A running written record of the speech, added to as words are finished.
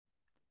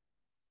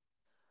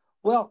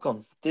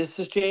Welcome. This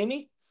is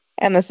Jamie,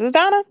 And this is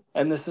Donna.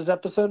 and this is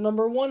episode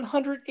number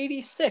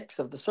 186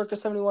 of the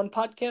Circus 71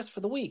 podcast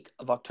for the week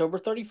of October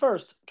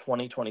 31st,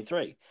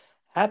 2023.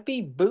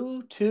 Happy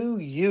Boo to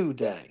You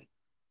Day,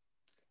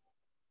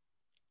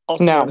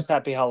 also known No, as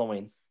Happy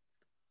Halloween.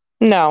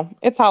 no,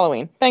 it's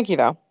Halloween. Thank you,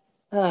 though.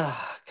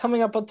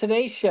 Coming up on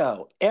today's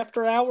show,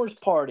 after hours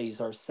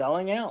parties are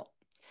selling out.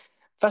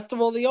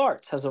 Festival of the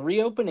Arts has a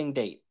reopening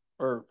date,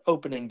 or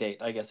opening date,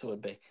 I guess it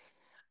would be.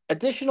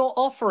 Additional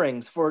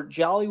offerings for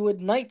Jollywood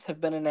Nights have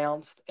been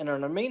announced, and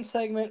in our main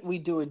segment, we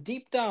do a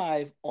deep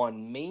dive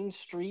on Main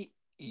Street,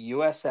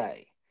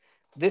 USA.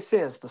 This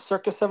is the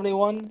Circus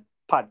 71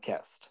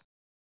 podcast.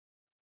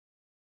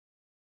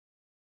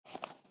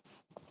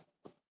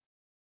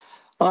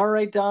 All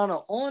right, Donna,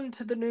 on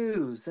to the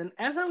news. And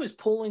as I was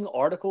pulling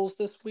articles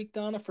this week,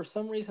 Donna, for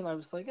some reason I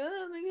was like,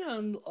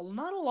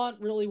 not a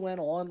lot really went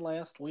on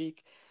last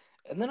week.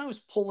 And then I was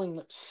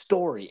pulling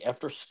story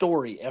after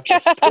story after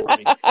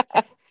story.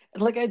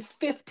 And like I had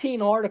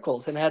 15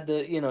 articles and had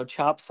to,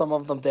 chop some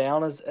of them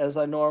down as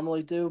I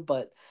normally do.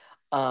 But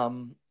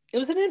it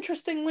was an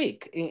interesting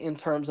week in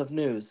terms of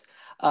news.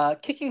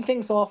 Kicking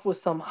things off with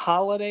some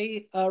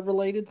holiday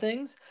related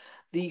things.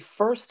 The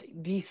first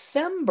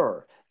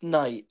December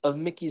night of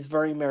Mickey's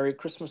Very Merry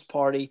Christmas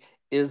Party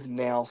is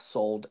now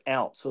sold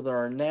out. So there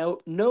are now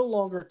no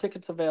longer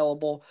tickets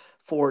available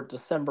for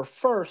December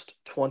 1st,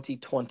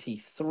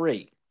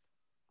 2023.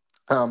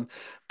 Um,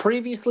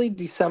 Previously,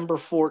 December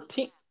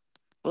 14th.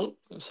 Oh,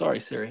 sorry,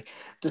 Siri.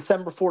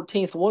 December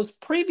 14th was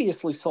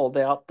previously sold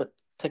out, but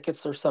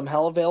tickets are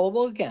somehow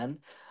available again.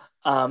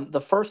 The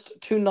first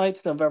two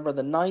nights, November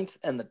the 9th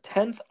and the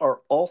 10th,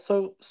 are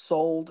also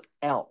sold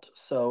out.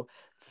 So,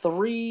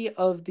 three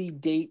of the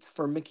dates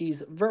for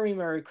Mickey's Very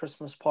Merry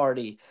Christmas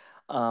Party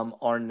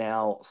are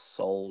now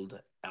sold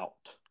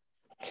out.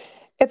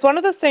 It's one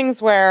of those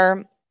things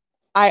where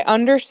I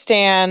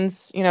understand,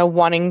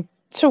 wanting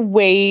to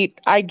wait,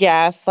 I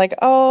guess, like,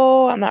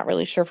 oh, I'm not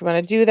really sure if we want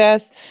to do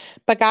this.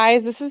 But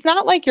guys, this is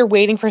not like you're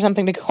waiting for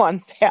something to go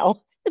on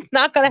sale. It's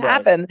not going to Right.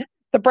 happen.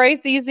 The price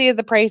that you see is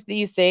the price that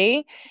you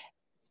see.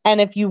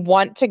 And if you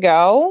want to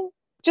go,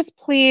 just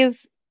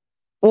please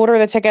order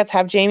the tickets,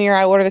 have Jamie or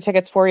I order the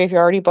tickets for you if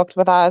you're already booked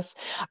with us.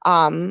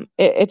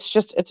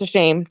 It's a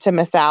shame to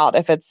miss out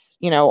if it's,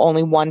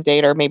 only one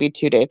date or maybe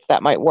two dates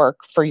that might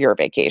work for your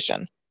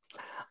vacation.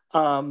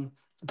 Um,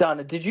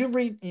 Donna, did you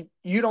read?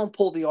 You don't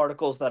pull the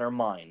articles that are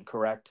mine,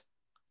 correct?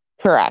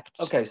 Correct.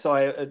 Okay, so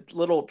a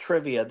little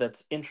trivia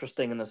that's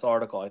interesting in this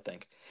article, I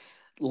think.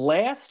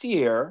 Last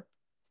year,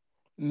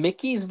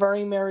 Mickey's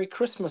Very Merry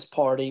Christmas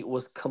Party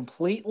was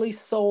completely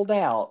sold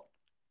out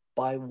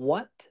by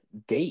what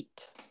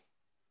date?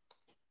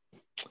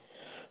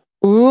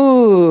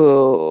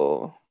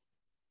 Ooh.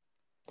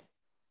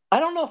 I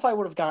don't know if I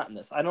would have gotten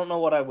this. I don't know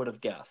what I would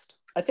have guessed.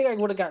 I think I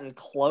would have gotten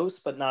close,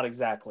 but not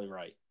exactly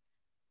right.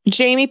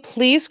 Jamie,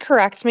 please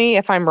correct me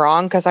if I'm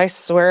wrong, because I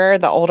swear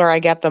the older I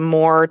get, the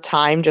more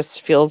time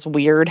just feels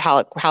weird how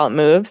it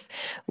moves.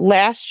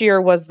 Last year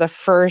was the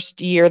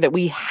first year that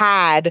we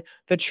had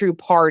the true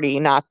party,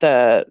 not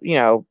the,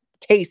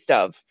 taste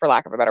of, for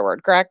lack of a better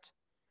word, correct?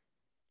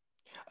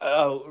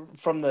 Oh,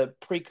 from the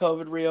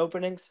pre-COVID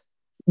reopenings?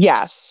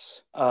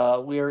 Yes.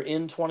 We are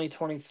in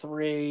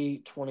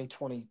 2023,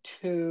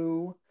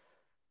 2022.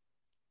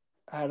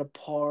 Had a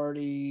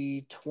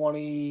party.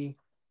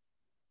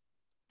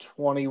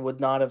 2020 would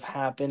not have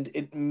happened.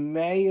 It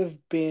may have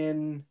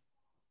been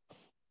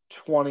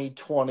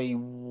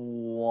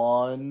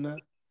 2021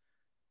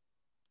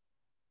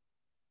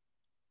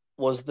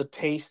 was the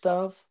taste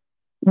of.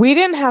 We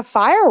didn't have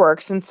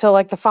fireworks until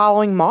like the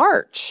following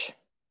March.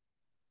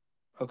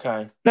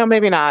 Okay. No,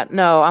 maybe not.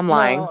 No, I'm No,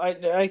 lying.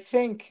 I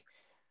think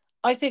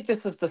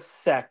this is the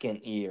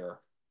second year.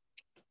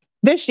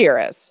 This year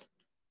is.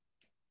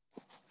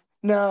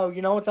 No,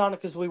 you know what, Donna?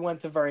 Because we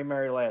went to Very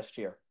Merry last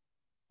year.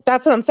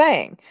 That's what I'm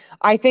saying.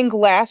 I think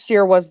last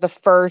year was the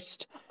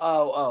first.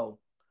 Oh,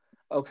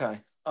 okay.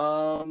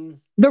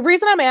 The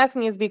reason I'm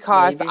asking is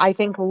because Maybe. I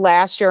think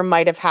last year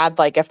might have had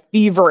like a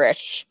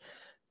feverish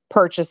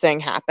purchasing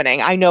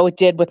happening. I know it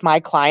did with my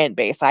client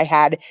base. I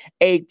had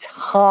a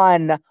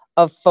ton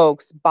of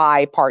folks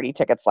buy party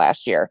tickets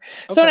last year.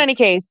 So in Okay. any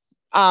case,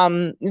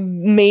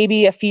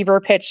 maybe a fever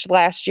pitch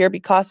last year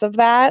because of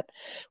that.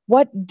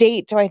 What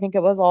date do I think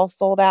it was all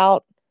sold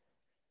out?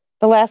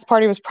 The last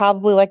party was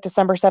probably like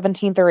December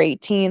 17th or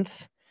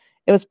 18th.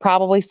 It was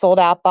probably sold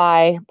out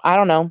by, I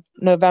don't know,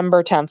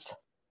 November 10th.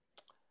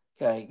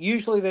 Okay.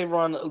 Usually they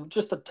run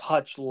just a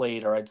touch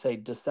later. I'd say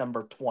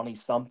December 20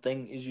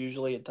 something is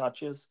usually it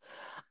touches.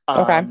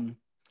 Okay. Um,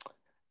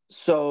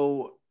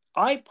 so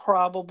I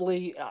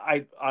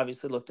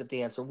obviously looked at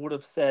the answer, would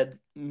have said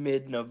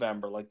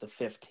mid-November, like the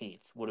 15th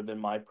would have been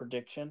my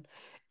prediction.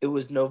 It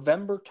was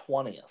November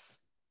 20th.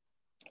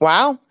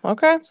 Wow.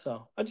 Okay.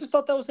 So I just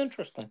thought that was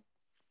interesting.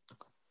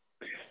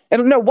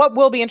 And no, what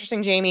will be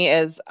interesting, Jamie,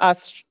 is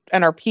us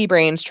and our pea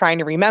brains trying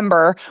to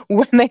remember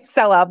when they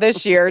sell out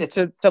this year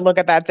to look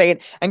at that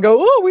date and go,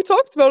 oh, we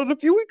talked about it a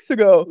few weeks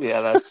ago.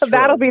 Yeah, that's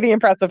That'll true. be the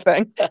impressive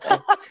thing.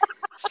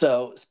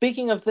 So,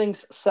 speaking of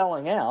things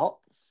selling out,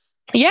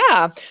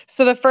 Yeah.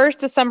 So the first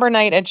December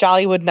night at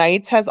Jollywood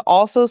Nights has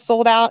also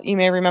sold out. You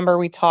may remember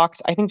we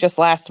talked, I think just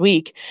last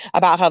week,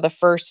 about how the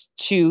first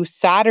two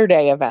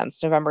Saturday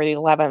events, November the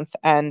 11th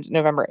and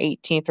November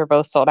 18th, were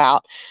both sold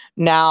out.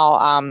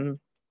 Now,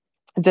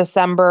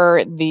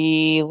 December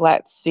the,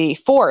 let's see,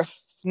 4th.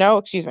 No,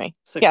 excuse me.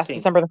 Yes, 16th.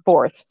 December the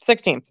 4th,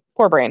 16th.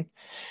 Poor brain.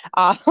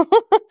 uh,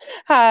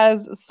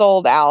 has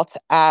sold out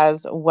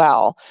as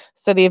well.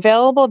 So the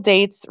available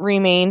dates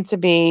remain to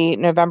be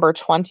November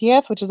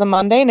 20th, which is a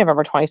Monday,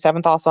 November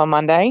 27th, also a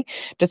Monday,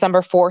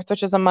 December 4th,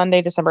 which is a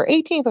Monday, December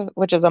 18th,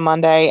 which is a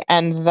Monday,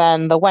 and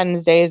then the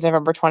Wednesdays,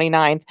 November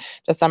 29th,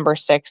 December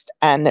 6th,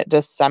 and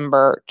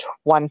December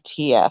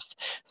 20th.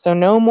 So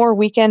no more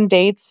weekend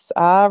dates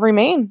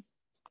remain.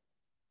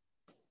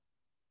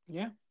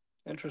 Yeah,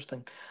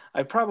 interesting.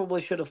 I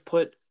probably should have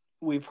put.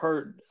 We've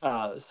heard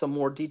some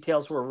more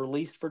details were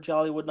released for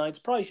Jollywood Nights.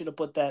 Probably should have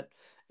put that,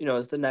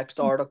 as the next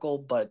article.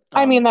 But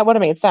I mean, that would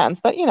have made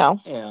sense, but you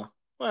know. yeah,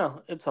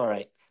 well, it's all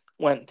right.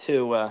 It went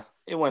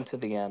to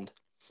the end.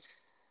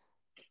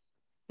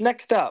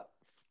 Next up,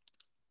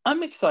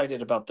 I'm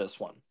excited about this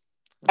one.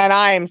 And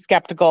I'm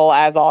skeptical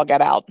as all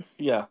get out.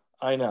 Yeah,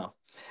 I know.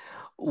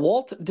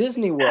 Walt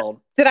Disney World.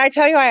 Did I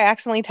tell you I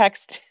accidentally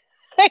text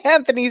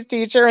Anthony's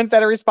teacher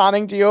instead of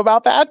responding to you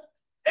about that?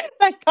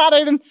 Thank God I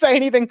didn't say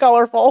anything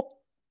colorful.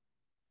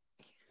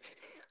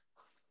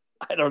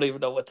 I don't even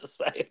know what to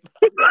say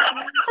about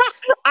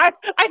that.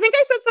 I think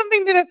I said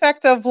something to the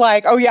effect of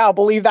like, oh yeah, I'll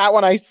believe that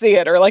when I see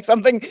it, or like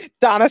something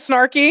Donna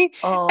snarky. And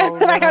Oh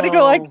then I had to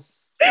go like no.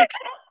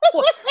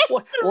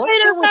 What if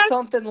later it was back.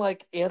 something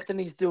like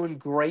Anthony's doing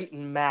great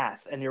in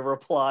math and your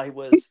reply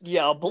was,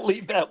 "Yeah, I'll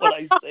believe that when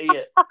I see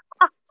it."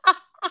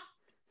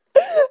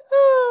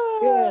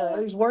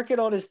 Yeah, he's working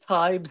on his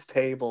times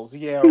tables.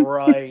 Yeah,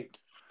 right.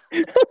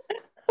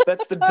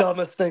 That's the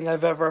dumbest thing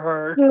I've ever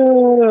heard.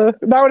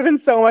 That would have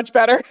been so much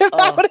better if that would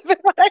Oh have been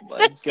what I my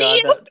said God,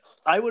 that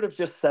I would have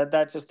just said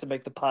that just to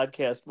make the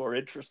podcast more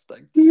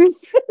interesting. to you.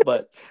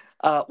 But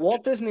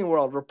Walt Disney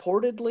World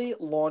reportedly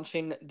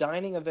launching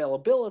dining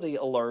availability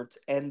alerts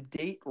and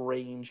date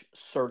range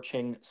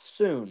searching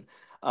soon.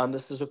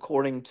 This is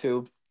according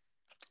to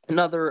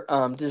another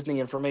Disney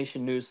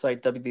information news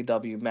site,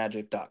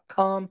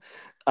 www.magic.com.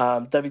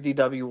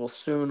 WDW will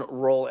soon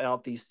roll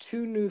out these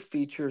two new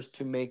features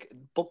to make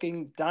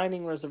booking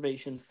dining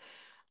reservations,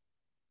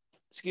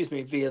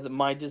 via the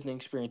My Disney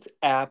Experience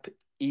app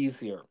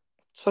easier.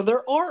 So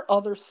there are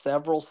other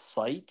several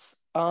sites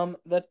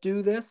that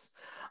do this.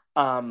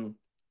 Um,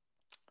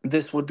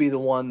 this would be the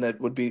one that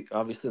would be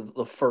obviously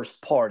the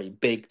first party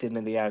baked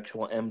into the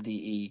actual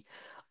MDE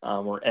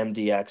or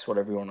MDX,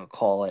 whatever you want to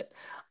call it,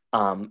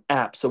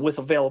 app. So with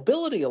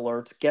availability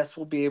alerts, guests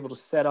will be able to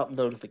set up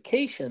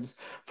notifications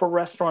for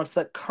restaurants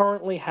that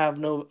currently have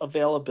no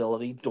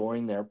availability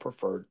during their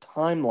preferred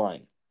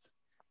timeline.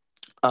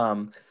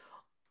 Um,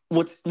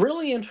 what's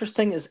really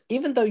interesting is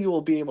even though you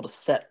will be able to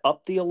set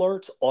up the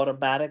alerts,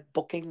 automatic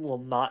booking will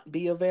not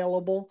be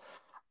available.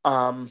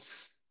 Um,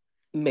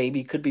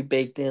 Maybe could be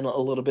baked in a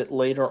little bit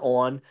later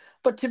on.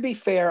 But to be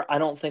fair, I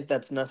don't think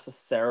that's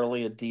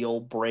necessarily a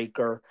deal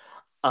breaker.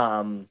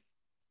 Um,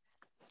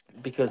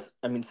 because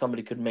I mean,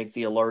 somebody could make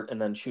the alert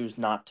and then choose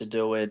not to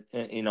do it.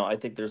 I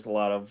think there's a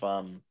lot of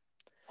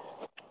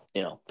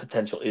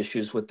potential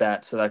issues with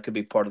that, so that could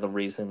be part of the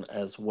reason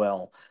as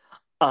well.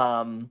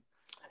 Um,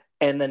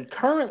 and then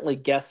currently,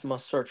 guests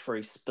must search for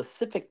a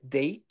specific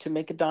date to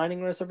make a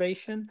dining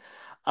reservation.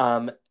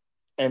 Um,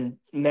 and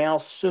now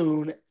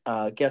soon,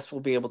 guests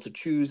will be able to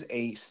choose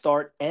a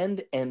start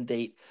and end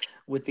date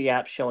with the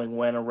app showing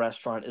when a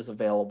restaurant is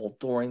available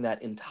during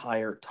that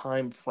entire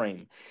time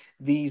frame.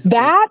 These,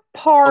 That oh,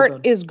 part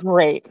good. is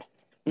great.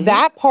 Mm-hmm.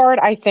 That part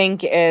I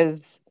think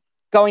is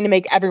going to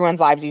make everyone's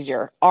lives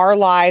easier. Our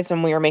lives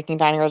when we are making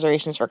dining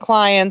reservations for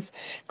clients'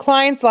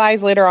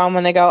 lives later on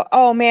when they go,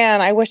 oh man,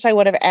 I wish I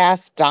would have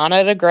asked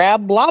Donna to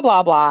grab blah,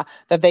 blah, blah,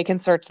 that they can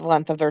search the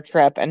length of their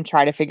trip and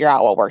try to figure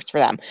out what works for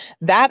them.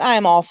 That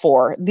I'm all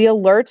for. The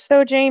alerts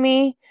though,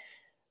 Jamie,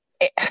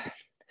 it,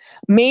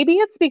 maybe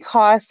it's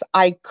because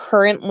I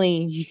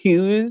currently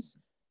use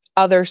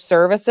other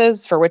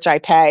services for which I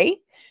pay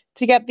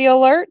to get the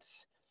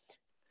alerts.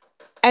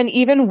 And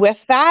even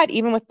with that,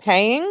 even with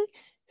paying,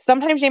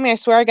 sometimes Jamie, I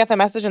swear I get the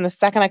message and the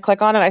second I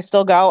click on it, I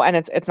still go and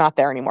it's not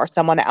there anymore.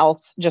 Someone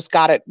else just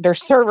got it. Their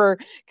server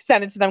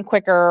sent it to them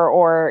quicker,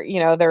 or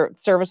their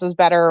service was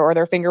better, or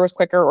their finger was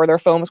quicker, or their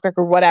phone was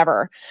quicker,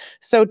 whatever.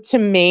 So to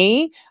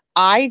me,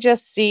 I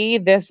just see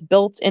this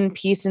built-in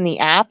piece in the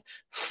app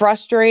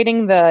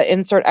frustrating the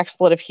insert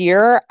expletive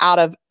here out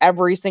of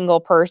every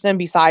single person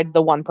besides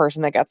the one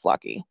person that gets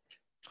lucky.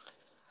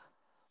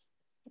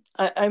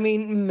 I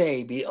mean,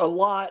 maybe a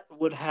lot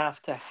would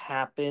have to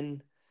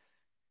happen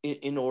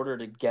in order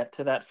to get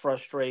to that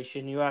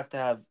frustration. You have to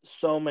have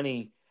so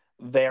many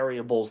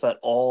variables that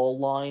all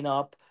line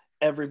up,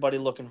 everybody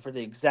looking for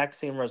the exact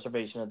same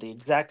reservation at the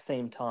exact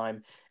same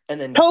time, and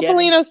then getting.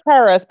 Topolino's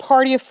Terrace,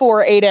 party of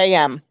four, 8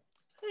 a.m.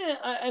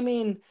 I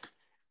mean,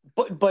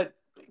 but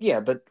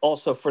yeah, but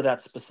also for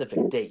that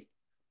specific date.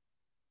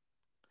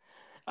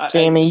 I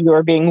Jamie, you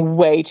are being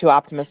way too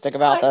optimistic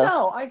about I know.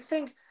 this. I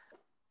think,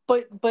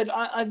 but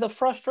the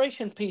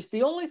frustration piece.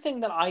 The only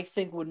thing that I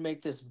think would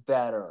make this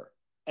better,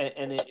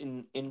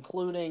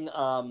 including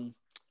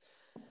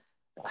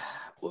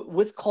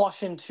with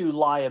caution to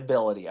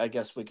liability, I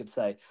guess we could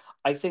say.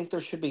 I think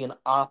there should be an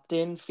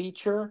opt-in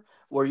feature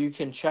where you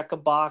can check a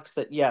box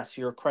that yes,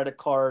 your credit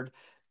card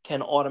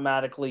can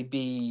automatically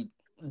be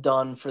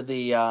done for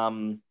the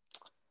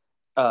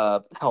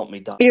help me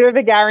Don. Either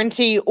the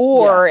guarantee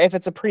or Yes. if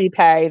it's a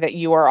prepay that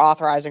you are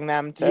authorizing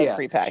them to Yeah,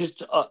 prepay.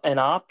 just an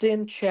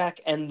opt-in check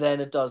and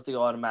then it does the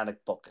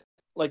automatic booking.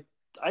 Like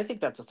I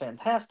think that's a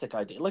fantastic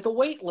idea. Like a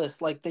wait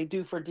list like they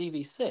do for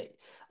DVC.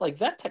 Like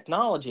that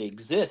technology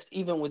exists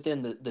even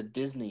within the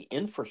Disney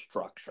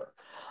infrastructure.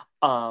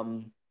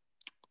 Um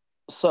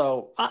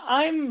so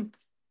I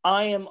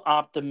am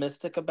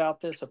optimistic about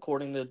this.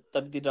 According to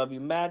WDW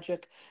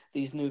Magic,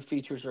 these new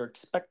features are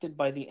expected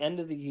by the end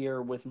of the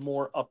year with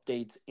more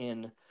updates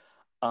in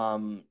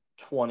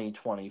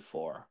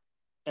 2024.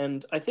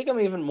 And I think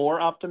I'm even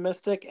more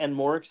optimistic and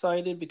more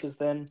excited because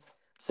then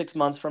 6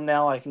 months from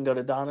now I can go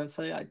to Donna and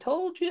say, I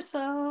told you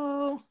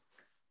so.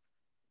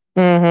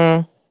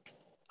 Mm-hmm.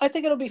 I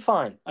think it'll be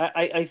fine.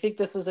 I think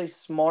this is a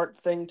smart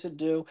thing to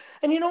do.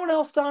 And you know what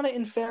else, Donna,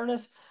 in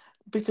fairness?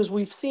 Because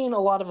we've seen a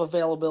lot of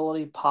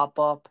availability pop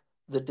up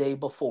the day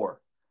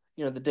before,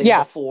 the day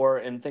Yes. before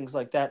and things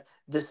like that.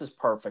 This is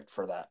perfect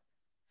for that.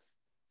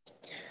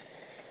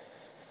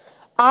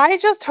 I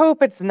just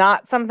hope it's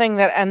not something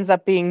that ends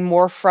up being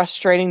more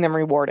frustrating than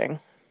rewarding.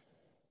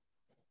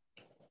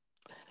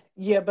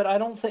 Yeah, but I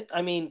don't think,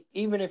 I mean,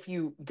 even if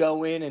you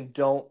go in and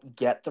don't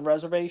get the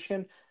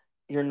reservation,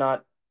 you're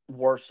not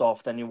worse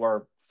off than you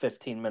were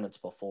 15 minutes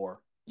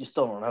before. You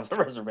still don't have the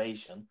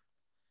reservation.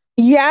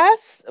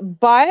 Yes,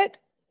 but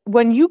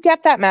when you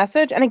get that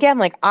message, and again,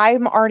 like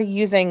I'm already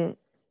using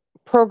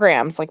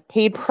programs, like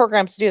paid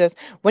programs to do this.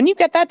 When you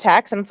get that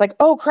text and it's like,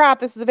 oh crap,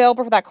 this is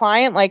available for that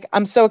client, like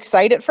I'm so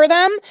excited for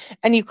them.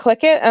 And you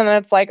click it and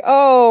then it's like,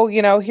 oh,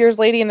 here's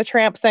Lady and the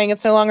Tramp saying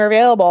it's no longer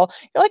available.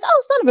 You're like,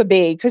 oh, son of a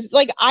bee. Because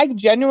like I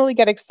genuinely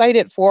get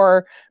excited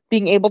for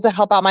being able to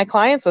help out my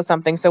clients with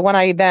something. So when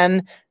I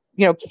then,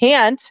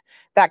 can't,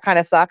 that kind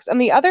of sucks.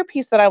 And the other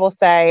piece that I will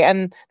say,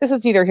 and this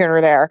is neither here nor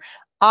there,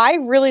 I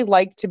really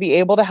like to be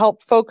able to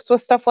help folks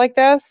with stuff like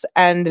this,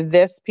 and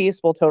this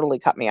piece will totally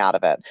cut me out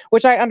of it,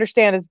 which I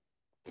understand is,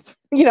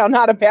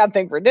 not a bad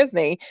thing for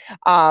Disney,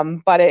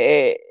 but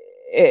it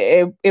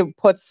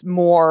puts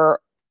more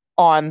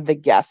on the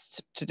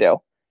guest to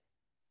do.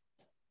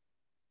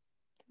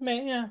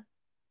 Yeah.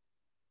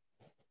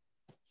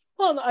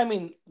 Well, I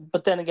mean,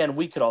 but then again,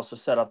 we could also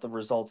set up the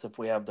results if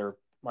we have their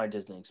My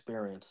Disney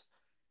Experience.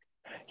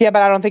 Yeah,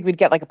 but I don't think we'd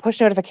get like a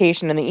push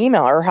notification in the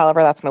email or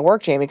however that's going to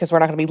work, Jamie, because we're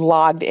not going to be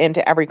logged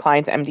into every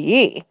client's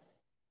MDE.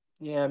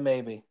 Yeah,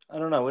 maybe. I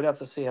don't know. We'd have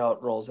to see how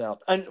it rolls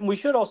out. And we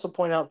should also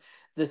point out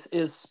this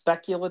is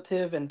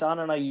speculative, and Don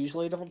and I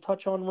usually don't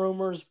touch on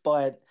rumors,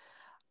 but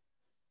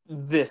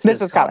this This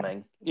is is coming.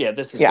 coming. Yeah,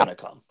 this is Yeah. going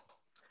to come.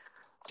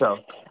 So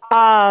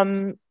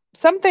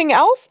Something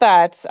else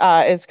that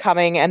is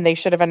coming, and they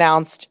should have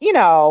announced,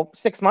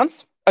 6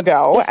 months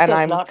ago, this and does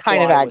I'm not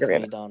kind of fly with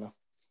aggravated. me, Donna.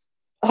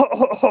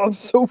 Oh,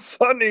 so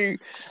funny.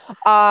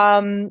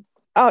 Oh,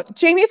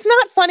 Jamie, it's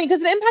not funny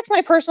because it impacts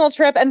my personal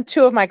trip and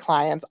two of my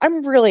clients.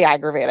 I'm really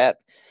aggravated.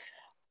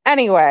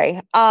 Anyway,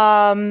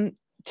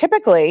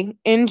 typically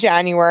in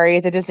January,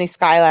 the Disney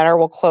Skyliner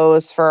will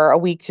close for a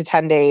week to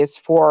 10 days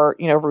for,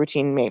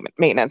 routine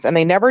maintenance. And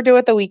they never do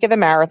it the week of the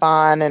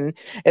marathon. And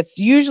it's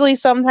usually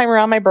sometime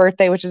around my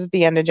birthday, which is at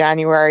the end of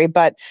January.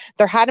 But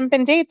there hadn't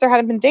been dates.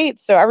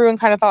 So everyone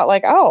kind of thought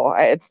like, oh,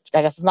 I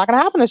guess it's not going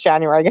to happen this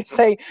January. I guess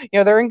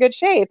they're in good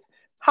shape.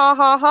 Ha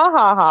ha ha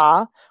ha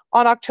ha.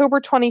 On October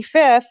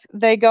 25th,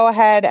 they go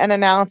ahead and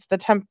announce the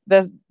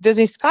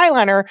Disney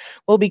Skyliner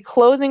will be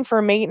closing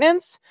for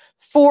maintenance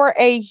for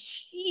a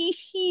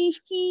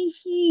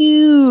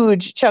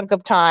huge chunk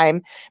of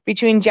time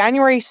between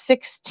January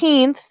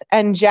 16th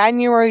and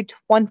January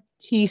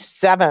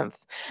 27th.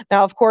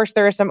 Now, of course,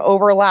 there is some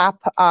overlap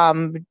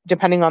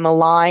depending on the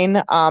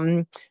line,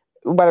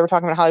 whether we're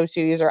talking about Hollywood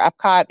Studios or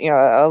Epcot,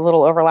 a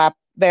little overlap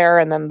there,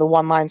 and then the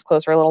one line's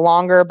closed for a little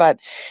longer. But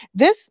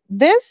this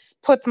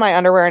puts my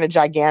underwear in a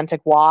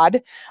gigantic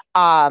wad.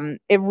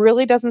 It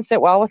really doesn't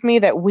sit well with me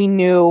that we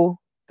knew,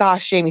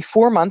 gosh, Jamie,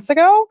 4 months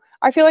ago.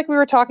 I feel like we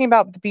were talking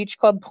about the beach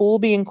club pool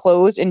being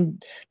closed in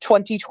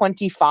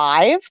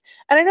 2025,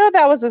 and I know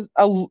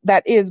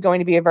that is going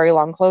to be a very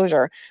long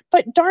closure.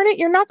 But darn it,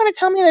 you're not going to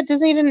tell me that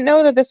Disney didn't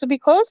know that this would be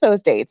closed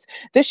those dates.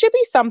 This should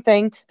be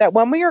something that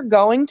when we are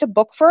going to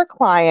book for a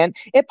client,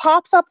 it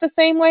pops up the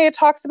same way it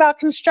talks about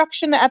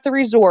construction at the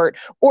resort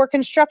or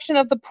construction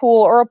of the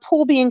pool or a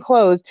pool being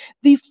closed.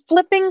 The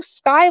flipping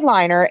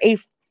Skyliner, a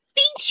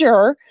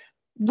feature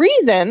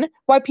reason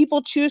why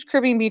people choose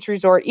Caribbean Beach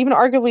Resort, even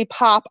arguably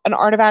Pop, an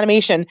Art of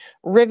Animation,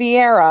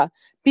 Riviera,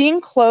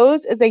 being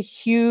closed is a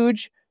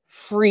huge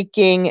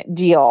freaking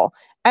deal.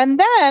 And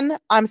then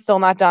I'm still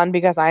not done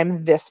because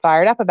I'm this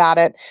fired up about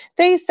it.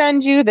 They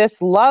send you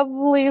this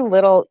lovely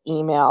little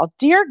email.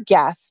 Dear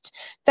guest,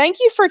 thank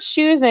you for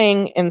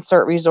choosing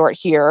Insert Resort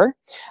here.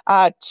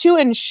 To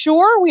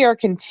ensure we are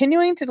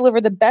continuing to deliver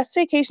the best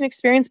vacation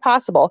experience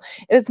possible,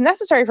 it is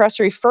necessary for us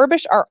to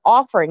refurbish our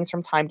offerings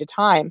from time to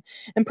time.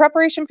 In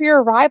preparation for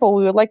your arrival,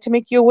 we would like to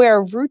make you aware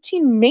of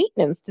routine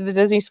maintenance to the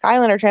Disney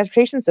Skyliner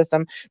transportation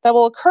system that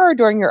will occur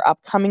during your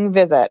upcoming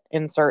visit.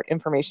 Insert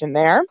information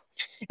there.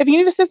 If you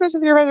need assistance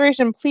with your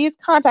reservation, please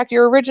contact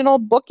your original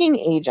booking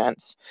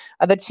agent.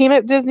 The team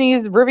at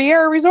Disney's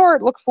Riviera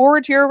Resort look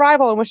forward to your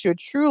arrival and wish you a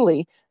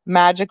truly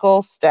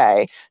magical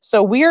stay.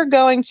 So we are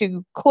going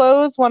to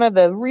close one of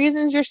the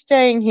reasons you're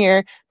staying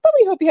here, but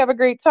we hope you have a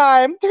great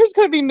time. There's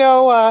going to be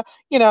no,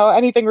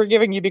 anything we're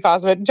giving you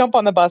because of it. Jump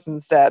on the bus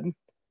instead.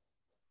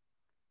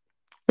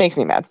 Makes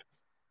me mad.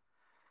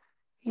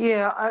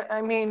 Yeah,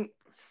 I mean,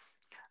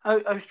 I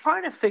was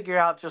trying to figure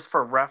out, just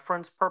for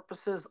reference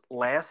purposes,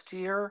 last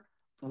year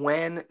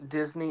when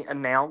Disney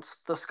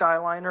announced the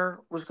Skyliner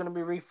was going to be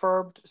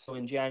refurbed. So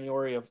in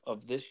January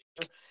of this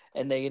year,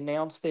 and they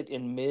announced it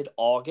in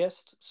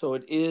mid-August. So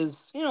it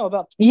is,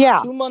 about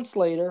Yeah. 2 months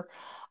later.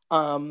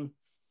 Um,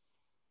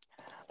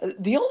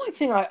 the only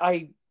thing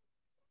I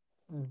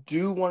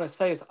do want to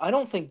say is I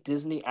don't think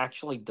Disney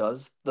actually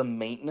does the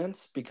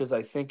maintenance, because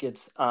I think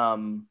it's not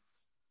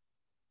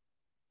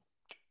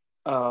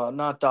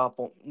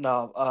Doppel,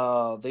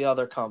 no, the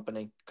other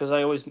company, because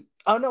I always,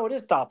 oh no, it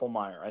is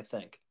Doppelmayr, I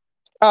think.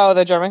 Oh,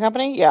 the German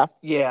company? Yeah.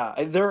 Yeah,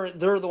 they're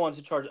the ones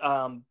who charge.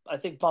 I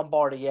think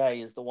Bombardier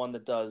is the one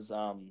that does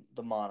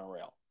the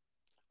monorail,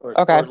 or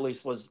Okay. at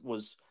least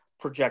was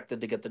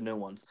projected to get the new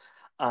ones.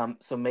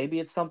 So maybe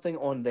it's something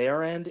on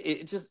their end.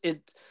 It just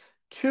it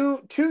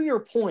to your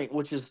point,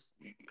 which is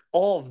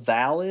all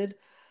valid.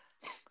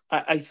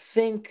 I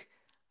think,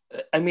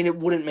 I mean, it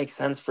wouldn't make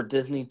sense for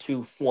Disney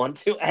to want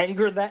to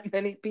anger that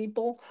many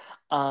people.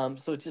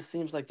 So it just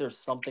seems like there's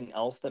something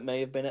else that may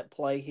have been at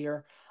play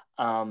here.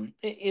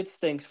 It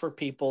stinks for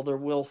people. There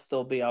will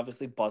still be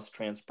obviously bus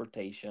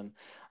transportation.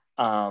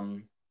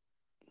 Um,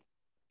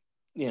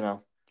 you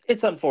know,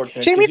 it's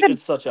unfortunate Jamie, because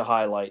it's such a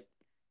highlight.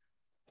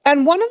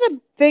 and one of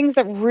the things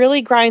that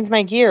really grinds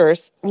my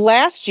gears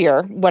last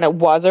year, when it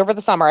was over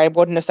the summer, I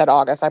wouldn't have said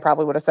August. I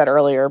probably would have said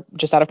earlier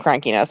just out of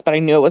crankiness, but I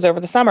knew it was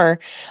over the summer.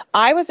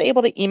 I was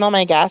able to email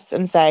my guests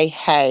and say,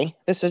 hey,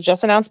 this was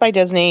just announced by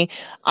Disney.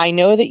 I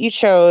know that you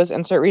chose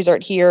Insert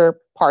Resort here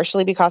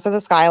partially because of the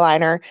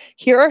Skyliner.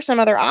 Here are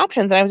some other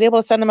options. And I was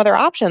able to send them other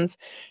options.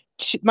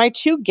 My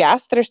two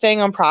guests that are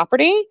staying on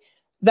property,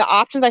 the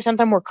options I sent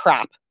them were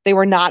crap. They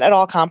were not at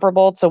all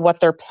comparable to what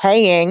they're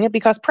paying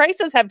because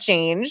prices have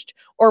changed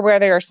or where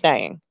they are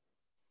staying.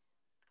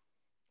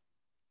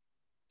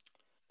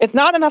 It's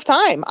not enough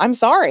time. I'm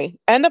sorry.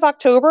 End of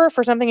October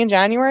for something in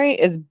January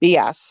is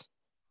BS.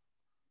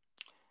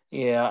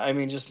 Yeah, I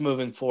mean, just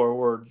moving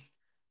forward,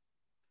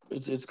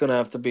 it's going to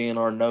have to be in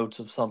our notes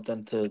of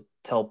something to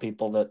tell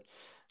people that,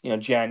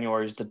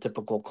 January is the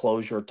typical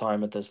closure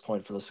time at this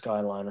point for the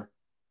Skyliner.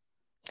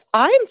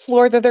 I'm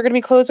floored that they're going to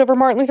be closed over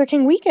Martin Luther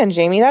King weekend,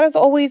 Jamie. That is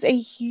always a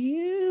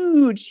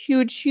huge,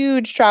 huge,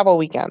 huge travel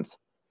weekend.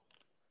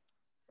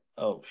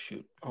 Oh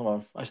shoot, hold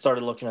on. I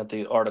started looking at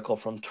the article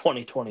from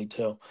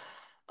 2022.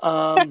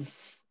 Um,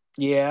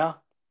 yeah,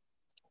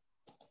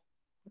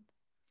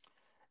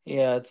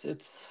 yeah,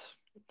 it's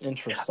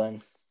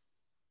interesting.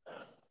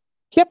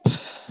 Yep.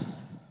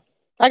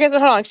 I guess,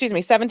 hold on, excuse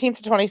me, 17th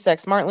to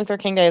 26th. Martin Luther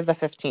King Day is the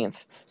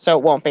 15th. So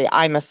it won't be.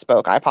 I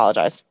misspoke. I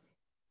apologize.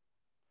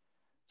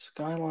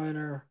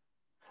 Skyliner.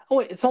 Oh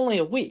wait, it's only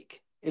a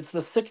week. It's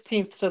the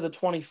 16th to the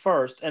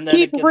 21st, and then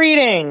Keep it gets,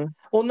 reading.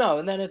 well, no,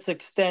 and then it's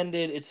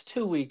extended. It's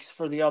 2 weeks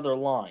for the other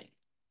line.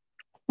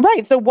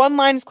 Right. So one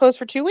line is closed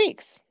for 2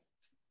 weeks.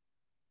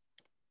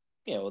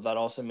 Yeah, well, that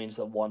also means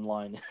that one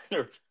line,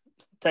 or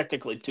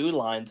technically two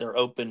lines, are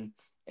open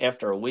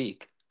after a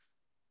week.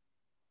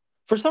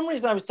 For some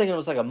reason, I was thinking it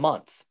was like a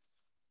month.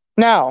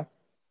 No.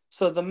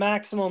 So the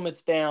maximum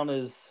it's down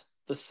is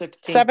the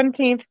 16th.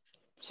 17th,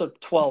 So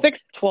 12,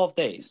 6th. 12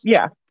 days.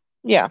 Yeah.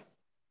 Yeah.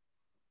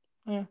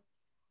 Yeah,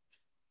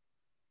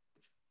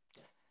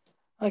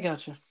 I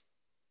got you.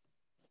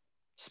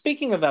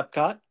 Speaking of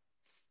Epcot,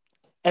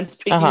 and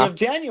speaking Uh-huh. of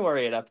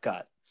January at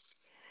Epcot,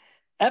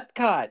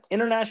 Epcot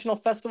International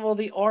Festival of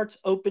the Arts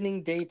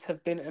opening dates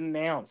have been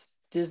announced.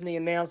 Disney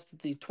announced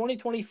that the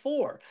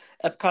 2024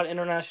 Epcot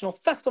International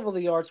Festival of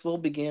the Arts will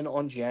begin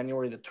on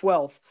January the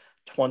 12th,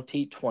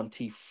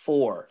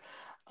 2024.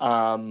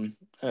 And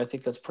I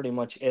think that's pretty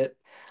much it.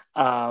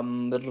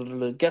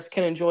 The guests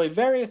can enjoy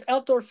various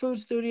outdoor food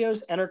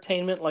studios,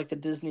 entertainment like the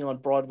Disney on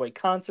Broadway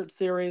concert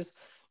series,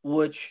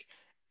 which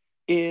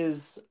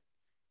is,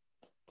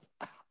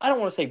 I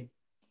don't want to say,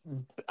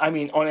 I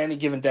mean, on any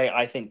given day,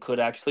 I think could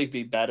actually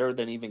be better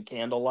than even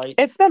Candlelight,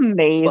 It's but I'll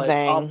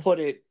amazing. put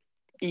it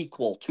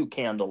equal to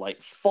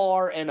Candlelight,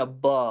 far and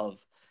above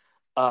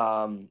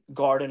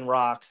Garden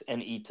Rocks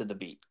and Eat to the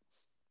Beat.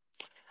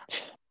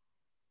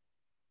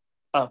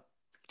 Oh,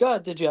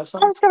 God, did you have I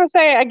some? was gonna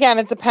say again,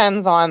 it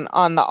depends on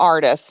the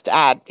artist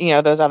at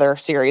those other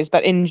series,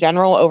 but in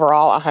general,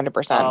 overall, 100%.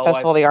 Oh, I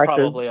Festival of the Arts is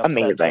probably upset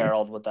amazing.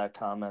 Gerald with that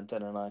comment,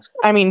 didn't I?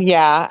 I mean,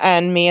 yeah,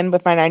 and me and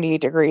with my 98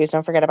 degrees,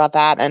 don't forget about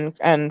that, and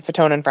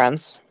Fatone and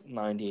Friends.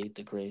 98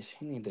 degrees.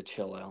 You need to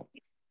chill out.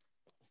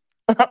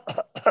 Didn't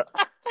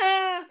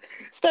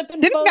Step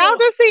in Val photo.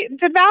 go see?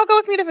 Did Val go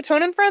with me to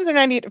Fatone and Friends or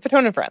 98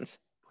 Fatone and Friends?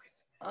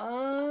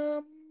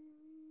 Um,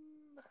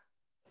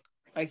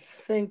 I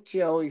think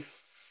Joey.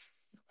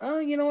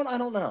 You know what? I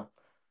don't know.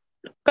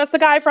 Because the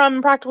guy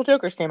from Practical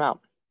Jokers came out.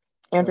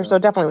 Andrew, Uh, so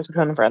definitely was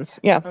Fatone and Friends.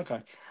 Yeah.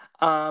 okay.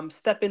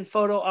 Step in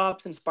photo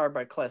ops inspired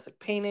by classic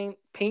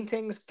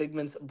paintings.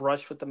 Figment's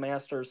brush with the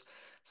masters.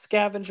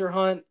 Scavenger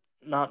hunt.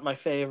 Not my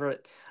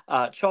favorite.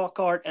 Chalk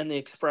art and the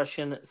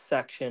expression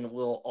section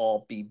will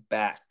all be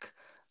back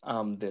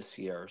this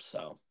year.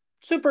 So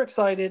super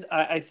excited.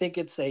 I think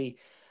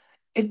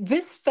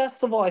this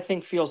festival I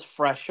think feels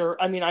fresher.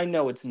 I mean, I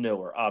know it's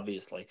newer,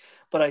 obviously,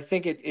 but I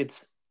think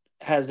it's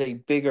has a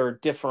bigger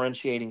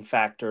differentiating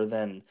factor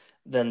than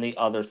the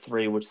other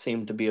three, which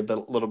seem to be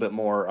little bit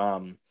more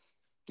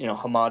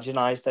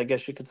homogenized, I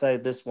guess you could say.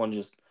 This one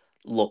just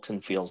looks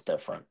and feels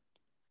different.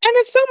 And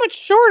it's so much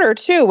shorter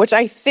too, which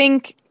I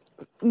think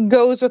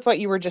goes with what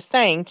you were just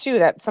saying too,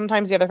 that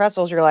sometimes the other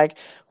festivals you're like,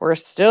 we're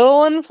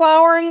still in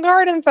Flower and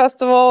Garden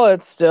Festival,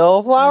 it's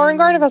still Flower and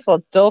Garden And Festival,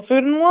 it's still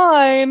food and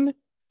wine.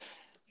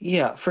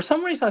 yeah, for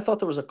some reason I thought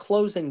there was a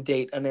closing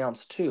date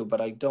announced too,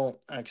 but I don't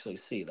actually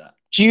see that.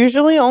 It's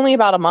usually only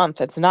about a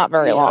month. It's not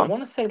very Yeah, I long.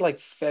 want to say like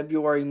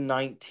February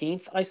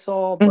 19th I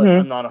saw, but Hmm.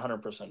 I'm not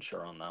 100%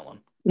 sure on that one.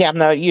 Yeah,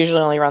 no, it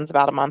usually only runs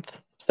about a month.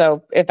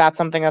 So if that's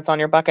something that's on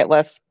your bucket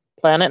list,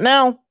 plan it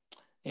now.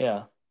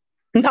 Yeah.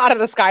 Not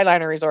at a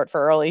Skyliner resort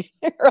for early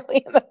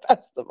early in the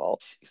festival.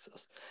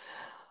 Jesus.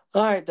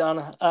 All right,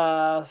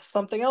 Donna.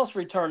 Something else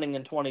returning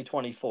in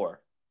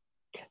 2024.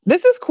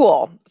 This is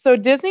cool. So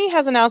Disney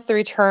has announced the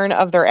return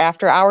of their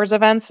after hours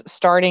events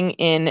starting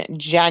in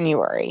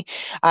January.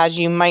 As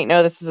you might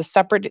know, this is a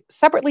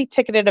separately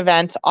ticketed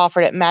event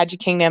offered at Magic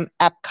Kingdom,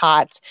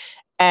 Epcot,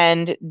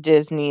 and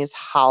Disney's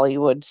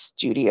Hollywood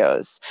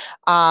Studios.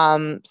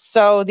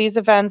 So these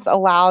events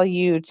allow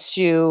you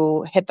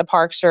to hit the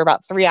parks for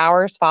about 3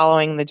 hours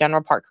following the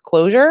general park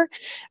closure.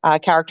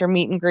 Character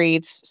meet and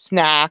greets,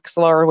 snacks,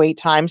 lower wait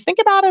times. Think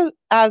about it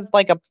as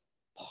like a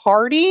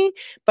party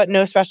but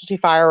no specialty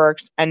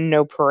fireworks and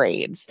no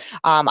parades.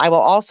 I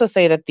will also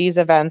say that these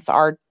events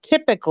are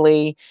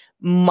typically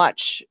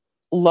much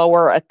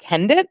lower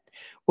attended,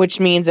 which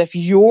means if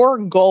your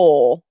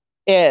goal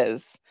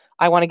is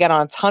I want to get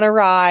on a ton of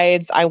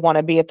rides. I want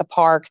to be at the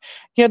park.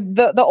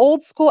 The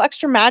old school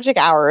extra magic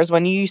hours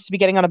when you used to be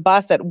getting on a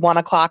bus at 1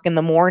 o'clock in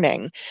the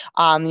morning.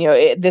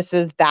 This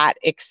is that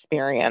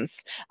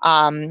experience.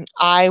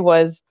 I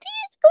was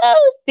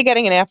close to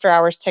getting an after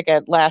hours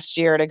ticket last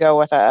year to go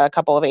with a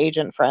couple of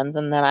agent friends,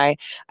 and then I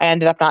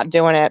ended up not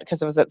doing it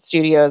because it was at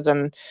studios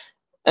and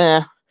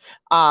eh.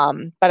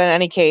 But in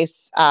any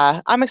case,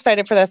 I'm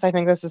excited for this. I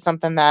think this is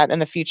something that in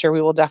the future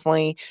we will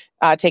definitely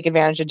take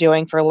advantage of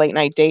doing for late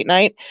night date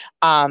night.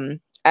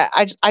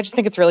 I just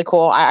think it's really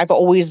cool. I've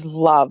always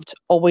loved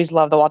the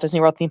Walt Disney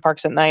World theme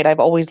parks at night. I've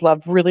always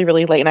loved really,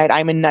 really late night.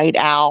 I'm a night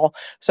owl,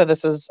 so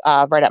this is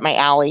right up my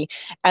alley.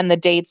 And the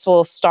dates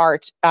will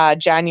start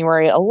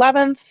January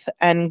 11th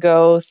and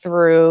go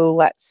through,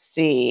 let's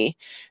see,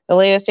 the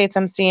latest dates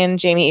I'm seeing,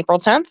 Jamie, April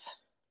 10th,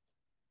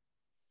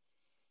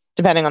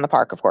 depending on the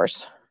park, of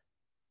course.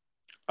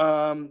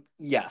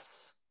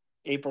 Yes,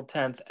 April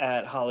 10th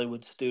at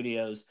Hollywood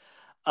Studios.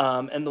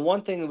 And the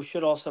one thing that we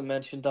should also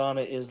mention,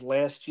 Donna, is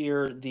last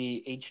year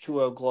the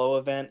H2O Glow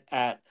event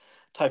at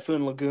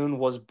Typhoon Lagoon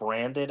was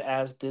branded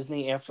as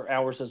Disney After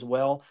Hours as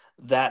well.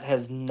 That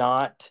has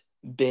not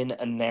been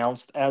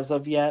announced as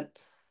of yet.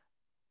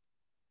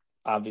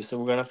 Obviously,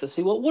 we're gonna have to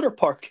see what water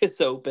park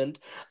is opened.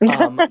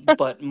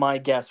 But my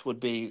guess would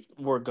be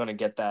we're gonna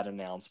get that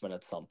announcement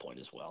at some point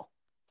as well.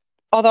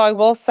 Although I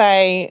will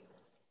say,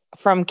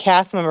 from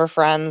cast member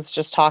friends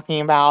just talking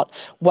about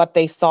what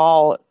they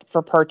saw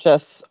for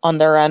purchase on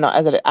their end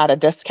at a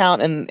discount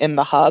in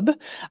the hub,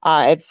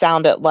 it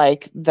sounded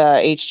like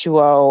the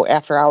H2O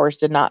after hours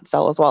did not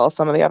sell as well as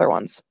some of the other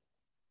ones.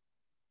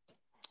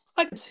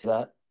 I can see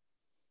that.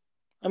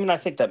 I mean, I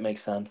think that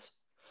makes sense.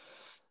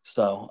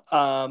 So,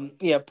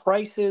 yeah,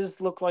 prices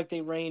look like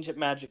they range at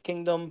Magic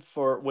Kingdom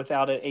for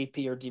without an AP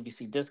or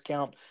DVC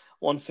discount,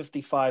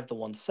 155 to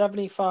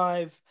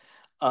 175.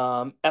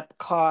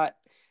 Epcot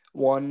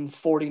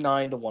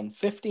 149 to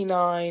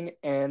 159,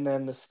 and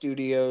then the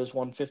studios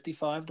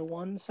 155 to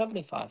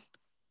 175.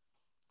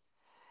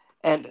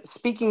 And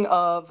speaking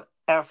of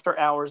after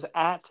hours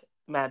at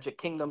Magic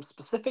Kingdom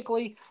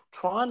specifically,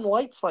 Tron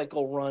Light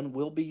Cycle Run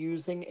will be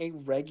using a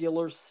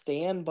regular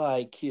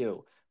standby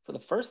queue for the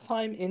first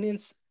time in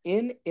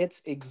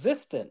its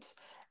existence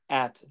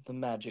at the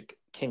Magic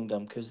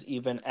Kingdom. Because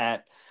even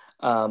at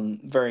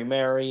Very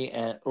Merry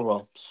and or,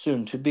 well,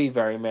 soon to be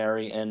Very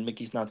Merry and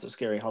Mickey's Not So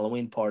Scary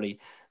Halloween Party,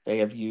 they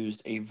have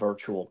used a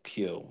virtual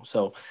queue.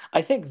 So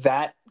I think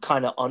that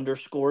kind of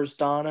underscores,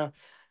 Donna,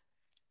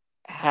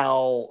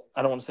 how,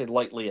 I don't want to say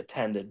lightly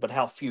attended, but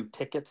how few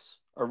tickets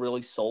are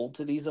really sold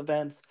to these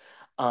events,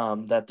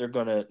 that they're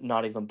going to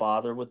not even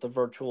bother with the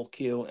virtual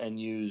queue and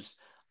use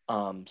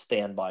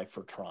standby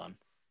for Tron.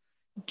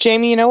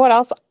 Jamie, you know what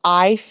else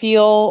I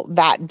feel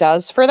that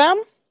does for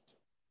them?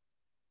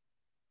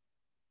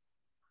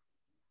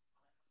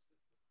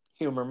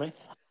 Humor me.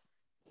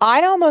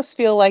 I almost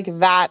feel like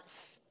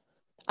that's,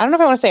 I don't know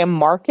if I want to say a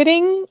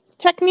marketing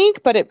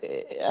technique, but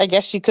I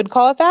guess you could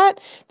call it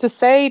that, to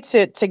say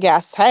to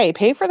guests, hey,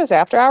 pay for this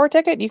after hour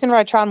ticket. You can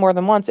ride Tron more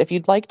than once if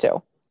you'd like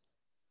to.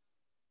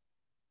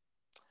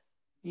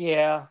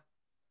 Yeah,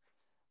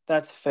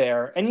 that's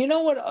fair. And you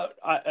know what?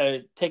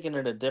 Taking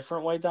it a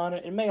different way, Donna,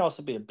 it may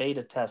also be a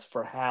beta test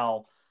for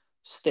how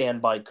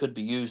standby could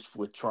be used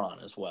with Tron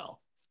as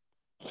well.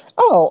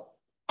 Oh,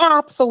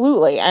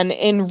 absolutely. And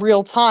in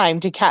real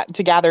time to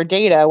gather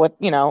data with,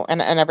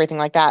 and everything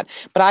like that.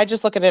 But I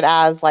just look at it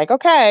as like,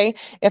 okay,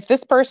 if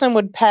this person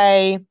would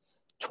pay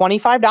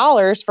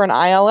 $25 for an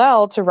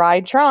ILL to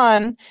ride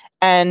Tron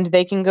and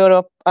they can go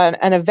to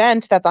an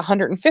event that's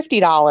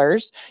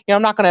 $150,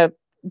 I'm not going to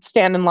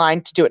stand in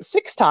line to do it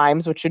 6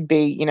 times, which would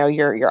be,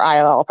 your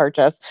ILL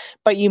purchase,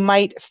 but you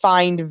might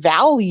find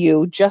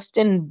value just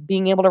in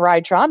being able to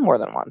ride Tron more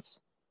than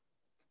once.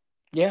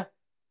 Yeah,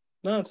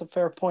 no, it's a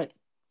fair point.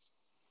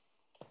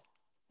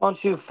 Why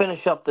don't you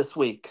finish up this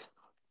week?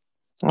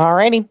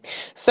 Alrighty.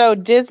 So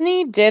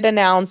Disney did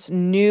announce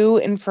new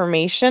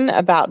information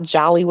about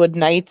Jollywood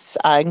Nights,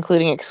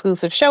 including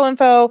exclusive show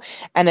info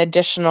and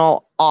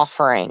additional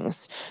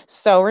offerings.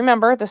 So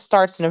remember, this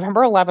starts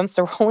November 11th,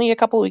 so we're only a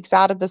couple weeks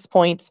out at this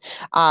point.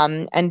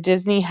 And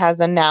Disney has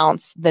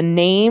announced the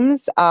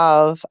names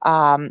of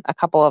a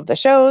couple of the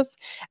shows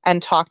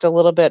and talked a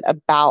little bit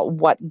about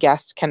what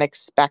guests can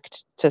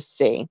expect to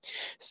see.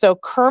 So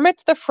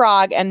Kermit the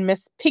Frog and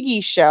Miss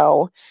Piggy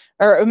show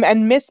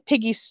and Miss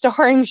Piggy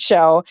starring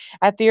show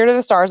at Theater of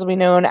the Stars will be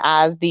known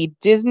as the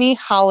Disney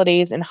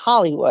Holidays in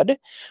Hollywood,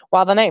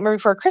 while the Nightmare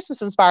Before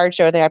Christmas inspired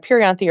show at the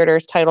Hyperion Theater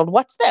is titled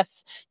What's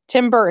This?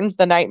 Tim Burton's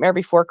The Nightmare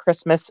Before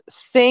Christmas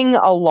Sing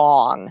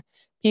Along.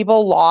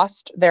 People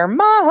lost their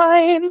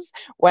minds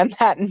when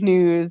that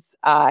news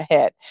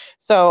hit.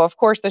 So, of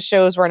course, the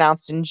shows were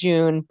announced in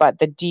June, but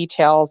the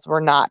details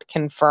were not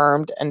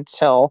confirmed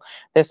until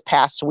this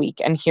past week.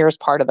 And here's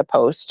part of the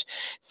post.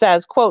 It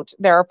says, quote,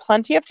 there are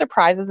plenty of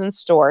surprises in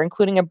store,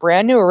 including a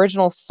brand new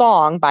original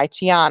song by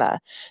Tiana.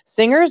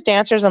 Singers,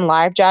 dancers, and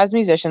live jazz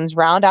musicians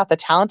round out the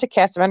talented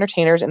cast of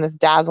entertainers in this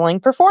dazzling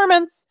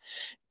performance.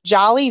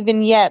 Jolly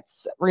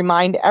vignettes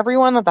remind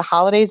everyone that the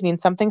holidays mean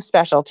something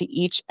special to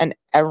each and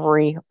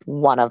every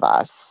one of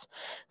us.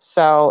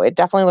 So it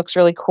definitely looks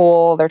really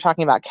cool. They're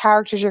talking about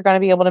characters you're going to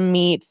be able to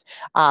meet,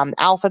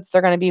 outfits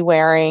they're going to be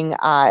wearing.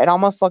 It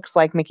almost looks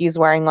like Mickey's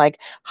wearing like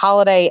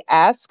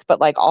holiday-esque,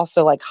 but like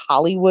also like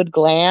Hollywood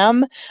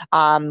glam.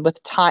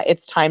 With time,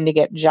 it's time to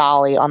get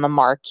Jolly on the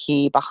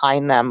marquee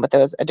behind them with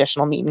those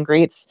additional meet and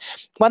greets.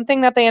 One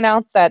thing that they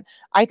announced that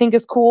I think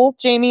is cool,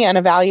 Jamie, and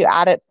a value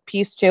added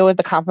piece too is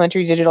the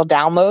complimentary digital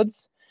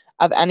downloads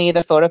of any of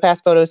the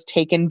PhotoPass photos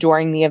taken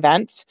during the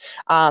event.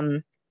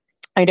 Um,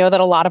 I know that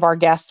a lot of our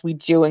guests, we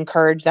do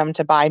encourage them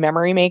to buy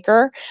Memory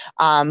Maker,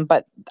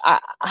 but I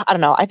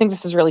don't know. I think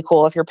this is really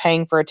cool. If you're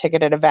paying for a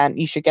ticketed event,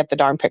 you should get the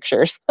darn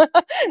pictures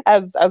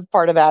as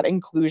part of that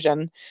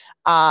inclusion.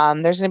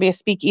 There's going to be a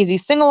speakeasy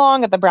sing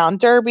along at the Brown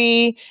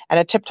Derby and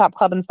a Tip Top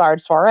Club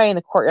inspired soiree in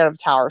the courtyard of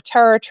Tower of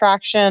Terror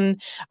attraction,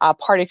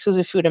 party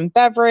exclusive food and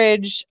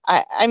beverage.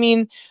 I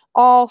mean,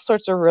 all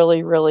sorts of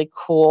really, really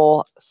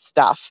cool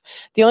stuff.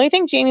 The only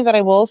thing, Jamie, that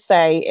I will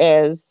say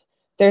is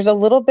there's a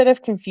little bit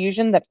of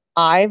confusion that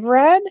I've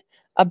read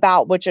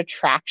about which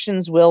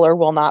attractions will or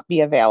will not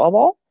be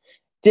available.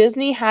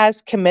 Disney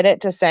has committed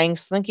to saying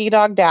Slinky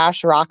Dog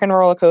Dash, Rock and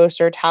Roller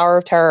Coaster, Tower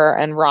of Terror,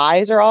 and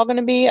Rise are all going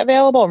to be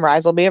available, and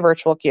Rise will be a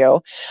virtual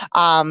queue.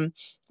 Um,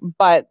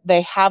 but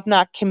they have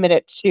not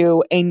committed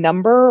to a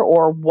number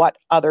or what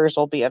others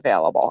will be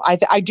available.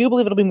 I do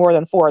believe it'll be more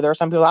than 4. There are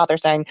some people out there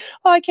saying,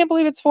 "Oh, I can't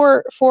believe it's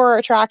four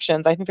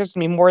attractions." I think there's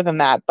going to be more than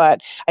that,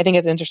 but I think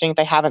it's interesting that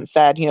they haven't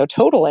said,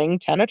 totaling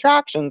 10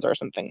 attractions or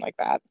something like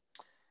that.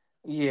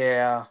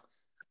 Yeah,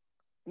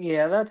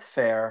 yeah, that's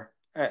fair.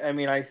 I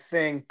mean, I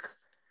think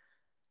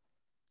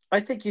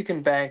you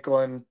can bank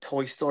on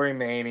Toy Story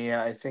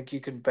Mania. I think you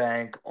can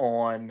bank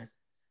on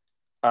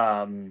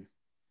um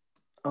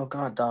oh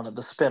god, Donna,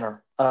 the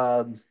spinner.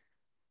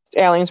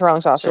 Aliens,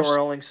 rolling saucers.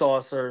 Swirling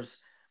Saucers,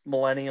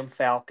 Millennium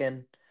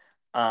Falcon.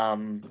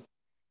 Um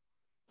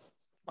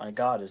my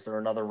god, is there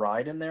another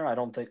ride in there? I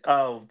don't think.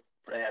 Oh,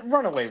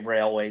 Runaway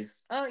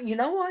Railways. You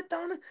know what,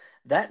 Donna?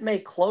 That may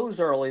close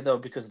early though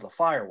because of the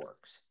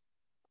fireworks.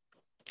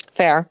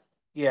 Fair.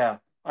 Yeah,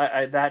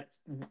 I that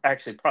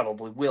actually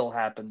probably will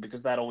happen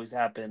because that always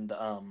happened.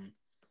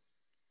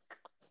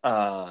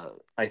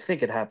 I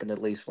think it happened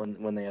at least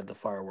when they had the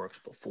fireworks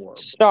before.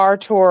 Star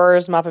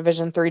Tours, Muppet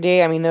Vision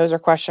 3D. I mean, those are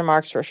question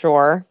marks for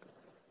sure.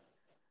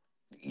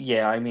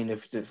 Yeah, I mean,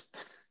 if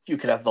you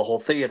could have the whole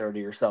theater to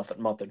yourself at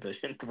Muppet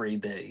Vision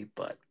 3D,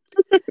 but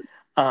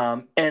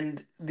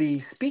And the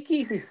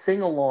Speakeasy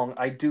sing along,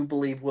 I do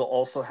believe, will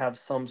also have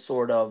some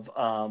sort of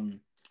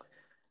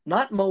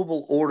not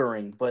mobile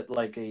ordering, but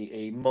like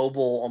a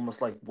mobile,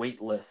 almost like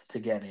wait list to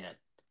get in,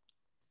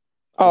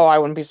 Oh, I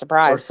wouldn't be or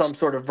surprised. some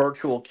sort of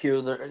virtual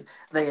queue.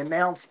 They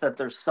announced that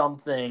there's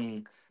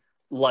something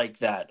like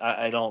that.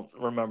 I don't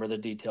remember the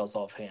details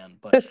offhand,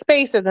 but The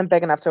space isn't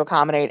big enough to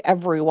accommodate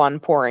everyone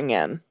pouring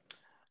in.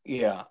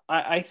 yeah,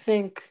 I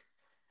think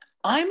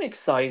I'm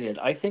excited.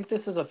 I think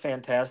this is a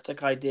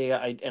fantastic idea,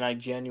 and I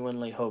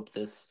genuinely hope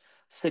this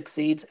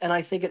succeeds, and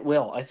I think it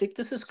will. I think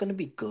this is going to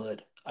be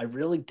good. I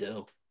really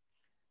do.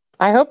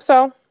 I hope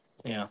so.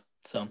 Yeah.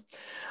 So,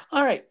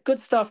 all right, good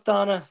stuff,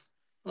 Donna.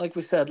 Like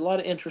we said, a lot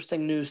of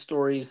interesting news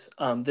stories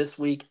this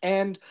week,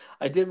 and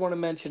I did want to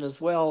mention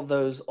as well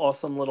those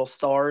awesome little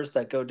stars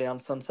that go down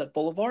Sunset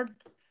Boulevard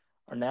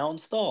are now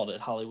installed at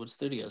Hollywood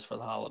Studios for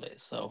the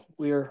holidays. So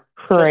we're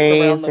just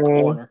around the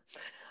Crazy. corner.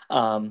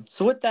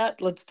 So with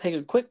that, let's take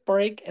a quick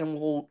break,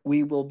 and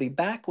we will be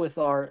back with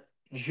our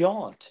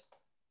jaunt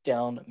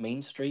down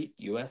Main Street,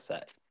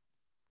 USA.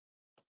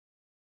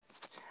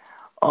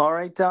 All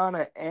right,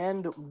 Donna,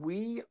 and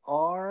we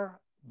are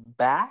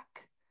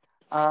back.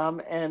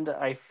 And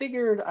I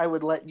figured I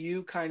would let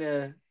you kind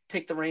of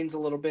take the reins a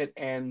little bit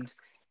and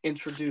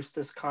introduce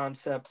this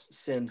concept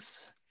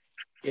since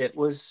it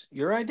was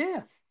your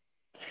idea.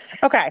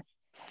 Okay.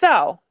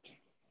 So,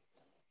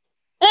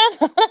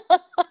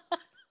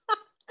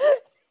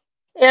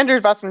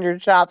 Andrew's busting your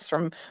chops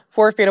from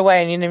 4 feet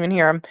away and you didn't even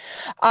hear him.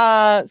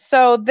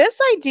 So this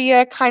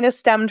idea kind of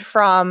stemmed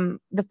from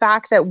the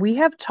fact that we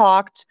have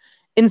talked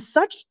in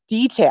such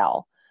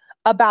detail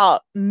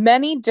about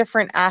many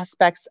different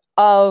aspects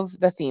of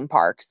the theme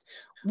parks.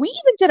 We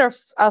even did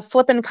a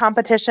flippin'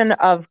 competition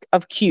of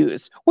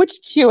queues. Which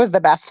queue is the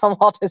best on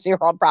Walt Disney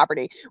World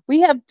property? We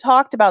have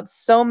talked about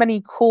so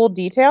many cool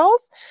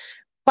details,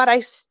 but I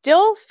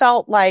still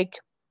felt like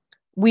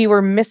we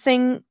were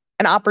missing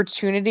an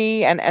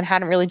opportunity and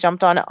hadn't really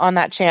jumped on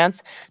that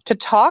chance to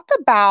talk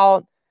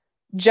about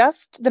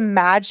just the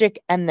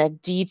magic and the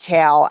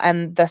detail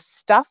and the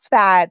stuff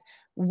that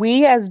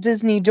we as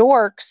Disney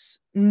dorks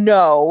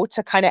know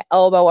to kind of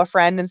elbow a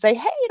friend and say,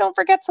 hey, don't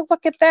forget to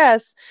look at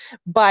this.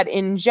 But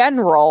in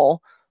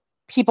general,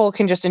 people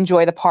can just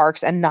enjoy the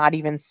parks and not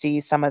even see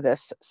some of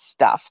this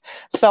stuff.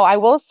 So I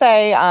will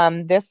say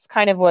this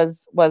kind of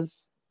was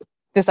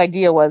this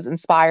idea was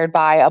inspired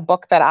by a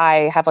book that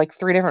I have like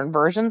 3 different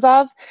versions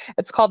of.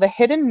 It's called The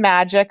Hidden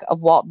Magic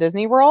of Walt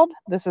Disney World.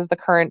 This is the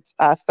current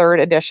third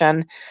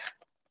edition.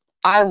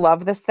 I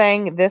love this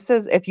thing. This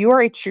is, if you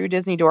are a true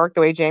Disney dork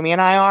the way Jamie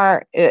and I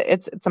are,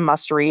 it's a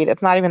must read.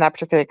 It's not even that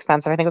particularly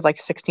expensive. I think it was like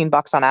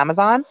 $16 on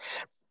Amazon.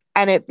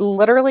 And it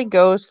literally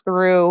goes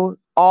through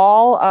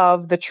all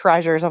of the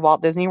treasures of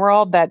Walt Disney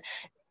World that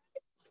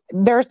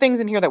there are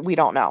things in here that we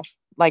don't know.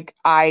 Like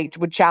I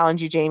would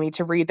challenge you, Jamie,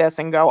 to read this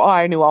and go, "Oh,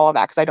 I knew all of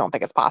that," because I don't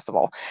think it's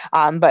possible.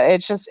 But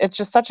it's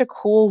just such a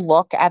cool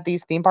look at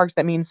these theme parks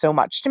that mean so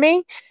much to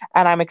me,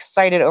 and I'm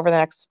excited over the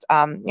next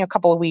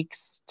couple of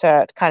weeks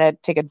to kind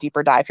of take a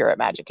deeper dive here at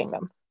Magic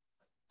Kingdom.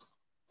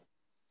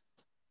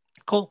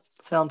 Cool.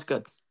 Sounds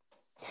good.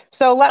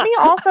 So let me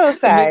also It makes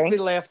say, me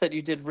laugh that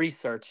you did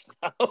research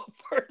now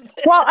for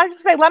well, I should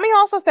this. say, let me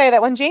also say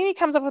that when Jamie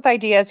comes up with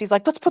ideas, he's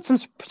like, let's put some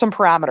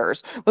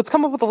parameters. Let's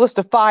come up with a list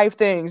of 5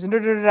 things. And da,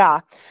 da, da, da.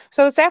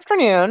 So this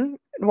afternoon,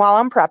 while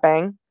I'm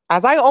prepping,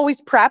 as I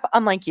always prep,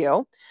 unlike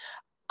you,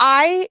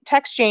 I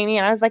text Jamie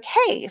and I was like,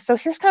 hey, so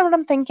here's kind of what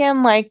I'm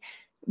thinking. Like,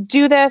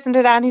 do this and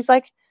do that. And he's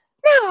like,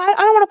 no, I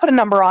don't want to put a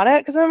number on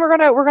it because then we're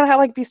gonna have,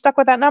 like be stuck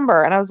with that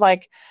number. And I was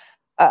like,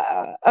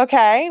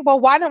 okay,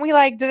 well, why don't we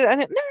like did it?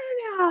 And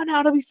no,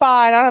 it'll be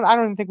fine. I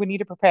don't even think we need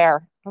to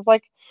prepare. I was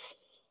like,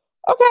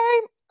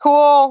 okay,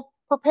 cool.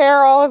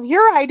 Prepare all of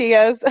your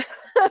ideas,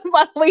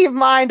 but leave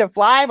mine to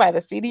fly by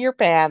the seat of your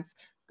pants.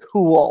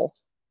 Cool.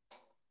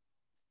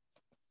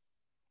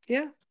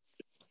 Yeah.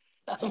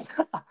 I'm,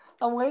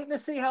 I'm waiting to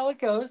see how it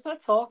goes.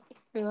 That's all.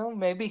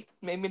 Maybe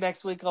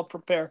next week I'll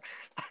prepare.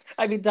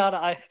 I mean,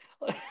 Donna,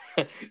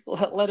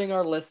 letting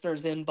our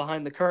listeners in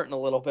behind the curtain a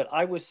little bit.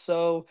 I was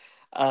so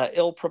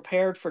ill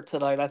prepared for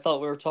tonight. I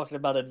thought we were talking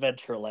about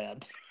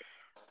Adventureland.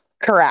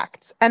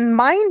 Correct. And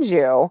mind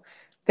you,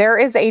 there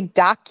is a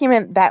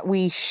document that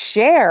we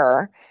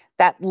share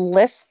that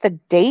lists the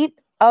date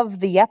of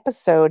the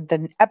episode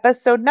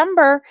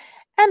number,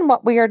 and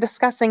what we are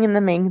discussing in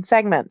the main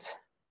segment.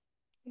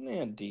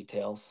 Man,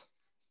 details.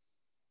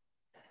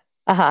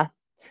 Uh huh.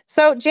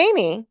 So,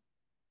 Jamie,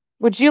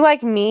 would you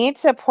like me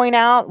to point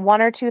out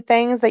 1 or 2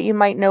 things that you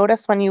might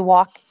notice when you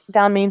walk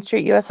down Main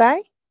Street,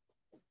 USA?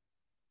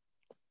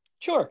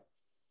 Sure.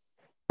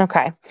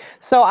 Okay.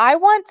 So I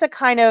want to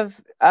kind of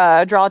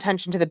draw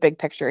attention to the big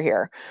picture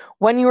here.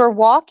 When you are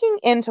walking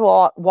into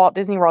a Walt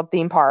Disney World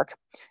theme park,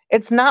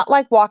 it's not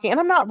like walking, and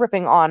I'm not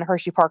ripping on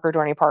Hershey Park or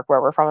Dorney Park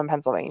where we're from in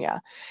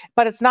Pennsylvania,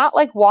 but it's not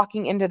like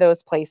walking into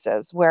those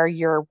places where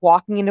you're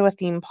walking into a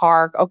theme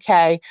park.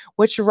 Okay,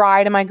 which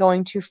ride am I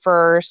going to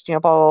first? Blah,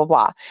 blah, blah,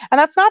 blah. And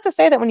that's not to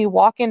say that when you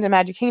walk into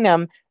Magic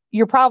Kingdom,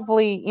 you're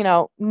probably,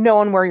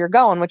 knowing where you're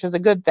going, which is a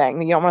good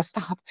thing. You don't want to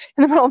stop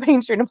in the middle of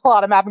Main Street and pull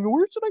out a map and go,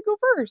 where should I go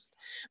first?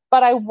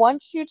 But I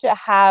want you to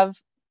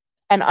have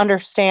and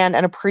understand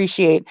and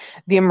appreciate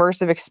the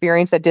immersive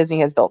experience that Disney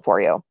has built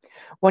for you.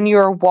 When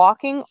you're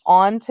walking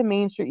onto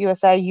Main Street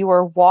USA, you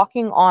are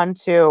walking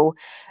onto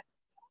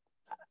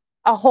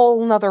a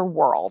whole nother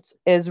world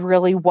is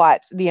really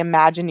what the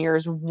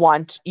Imagineers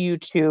want you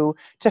to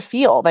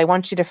feel. They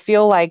want you to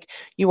feel like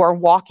you are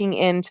walking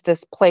into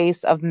this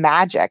place of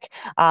magic,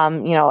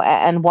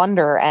 and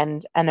wonder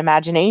and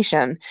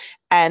imagination.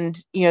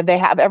 And they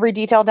have every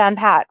detail down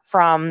pat,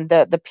 from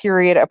the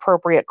period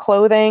appropriate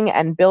clothing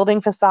and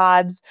building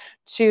facades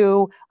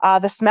to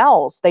the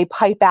smells they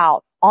pipe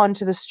out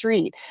onto the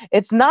street.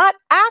 It's not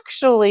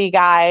actually,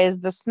 guys,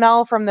 the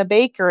smell from the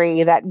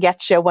bakery that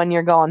gets you when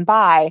you're going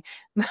by.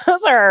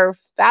 Those are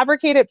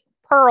fabricated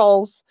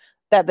pearls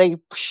that they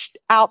push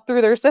out through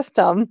their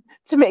system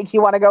to make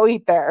you want to go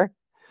eat there.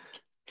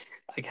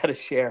 I gotta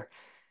share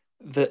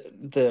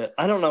the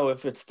I don't know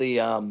if it's the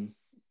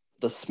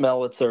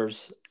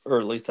Smellitzers, or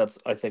at least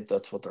I think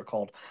that's what they're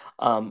called,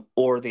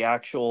 or the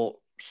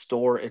actual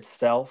store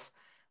itself.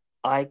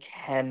 I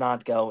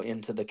cannot go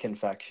into the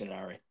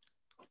confectionery.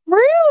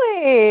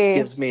 Really?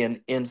 Gives me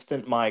an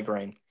instant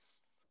migraine.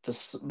 The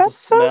That's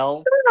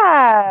so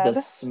the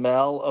sad.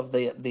 smell of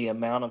the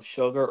amount of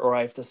sugar, or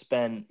I have to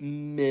spend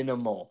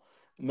minimal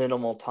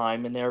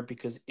time in there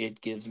because it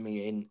gives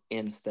me an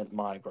instant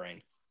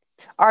migraine.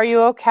 Are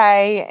you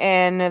okay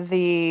in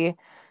the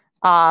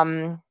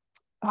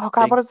oh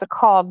God, what Big is it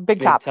called? Big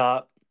big Top.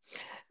 top.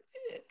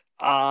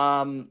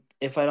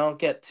 If I don't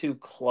get too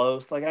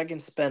close, like I can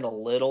spend a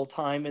little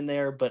time in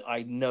there, but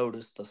I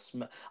notice the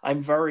smell.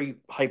 I'm very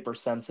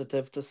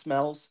hypersensitive to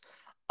smells.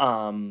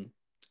 Um,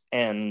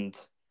 and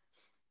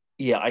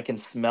yeah, I can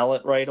smell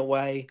it right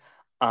away.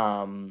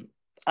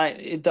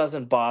 It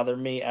doesn't bother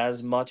me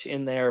as much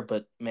in there,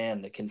 but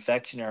man, the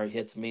confectionery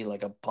hits me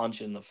like a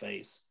punch in the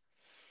face.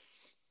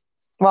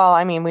 Well,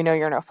 I mean, we know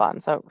you're no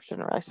fun, so it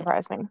shouldn't really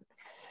surprise me.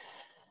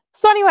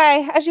 So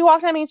anyway, as you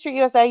walk down Main Street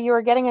USA, you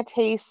are getting a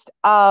taste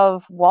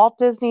of Walt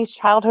Disney's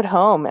childhood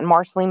home in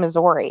Marceline,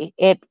 Missouri.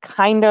 It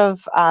kind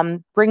of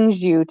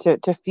brings you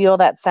to feel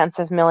that sense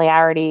of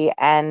familiarity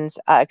and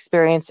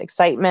experience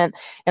excitement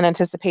and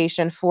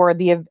anticipation for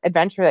the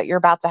adventure that you're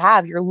about to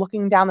have. You're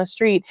looking down the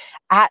street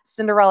at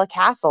Cinderella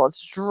Castle.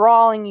 It's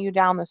drawing you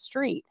down the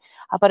street.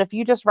 But if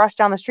you just rush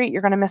down the street,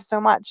 you're going to miss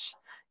so much.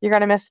 You're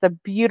going to miss the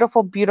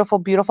beautiful, beautiful,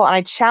 beautiful. And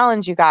I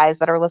challenge you guys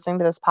that are listening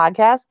to this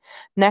podcast,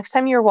 next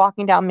time you're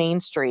walking down Main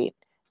Street,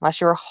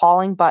 unless you're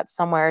hauling butt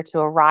somewhere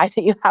to a ride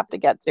that you have to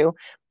get to,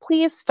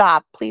 please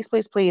stop, please,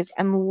 please, please,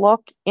 and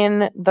look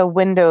in the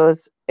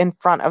windows in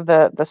front of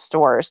the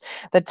stores.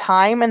 The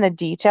time and the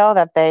detail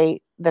that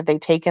they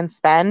take and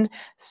spend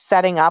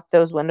setting up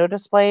those window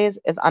displays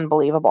is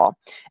unbelievable.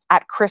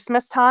 At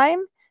Christmas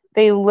time,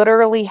 they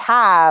literally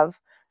have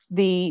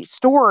the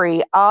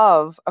story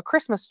of A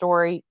Christmas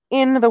Story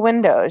in the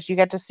windows. You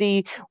get to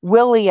see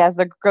Willie as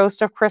the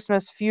ghost of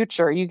Christmas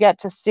future. You get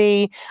to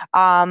see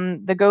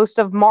the ghost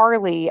of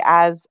Marley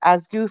as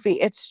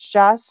Goofy. It's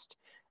just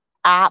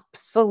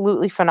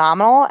absolutely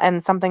phenomenal,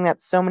 and something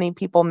that so many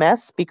people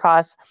miss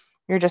because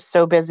you're just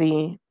so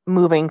busy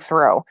moving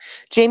through.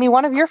 Jamie,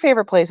 one of your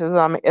favorite places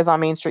is on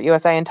Main Street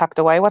USA and tucked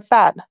away. What's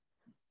that?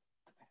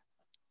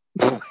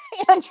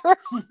 Andrew,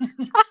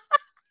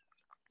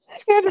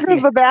 I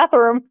Andrew's mean, the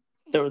bathroom.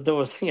 there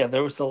was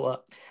a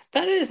lot.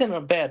 That isn't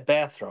a bad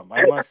bathroom,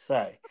 I must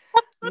say.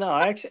 No,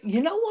 actually,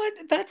 you know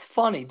what? That's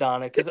funny,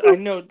 Donna, because I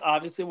know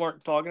obviously we're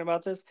talking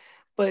about this,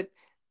 but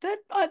that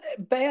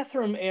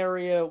bathroom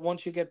area,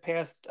 once you get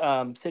past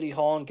City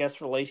Hall and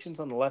guest relations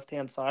on the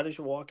left-hand side as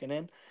you're walking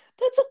in,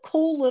 that's a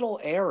cool little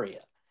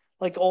area.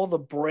 Like all the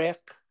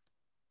brick,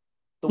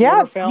 the Yeah,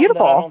 water it's fountain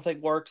that I beautiful. don't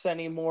think works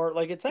anymore.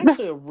 Like it's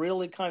actually a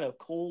really kind of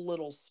cool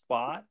little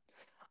spot.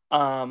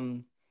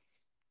 Um,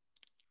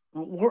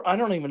 I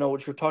don't even know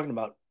what you're talking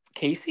about.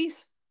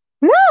 Casey's?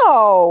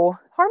 No,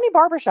 Harmony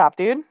Barbershop,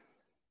 dude.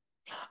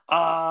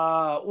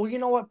 Well, you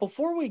know what?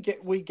 Before we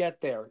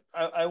get there,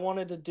 I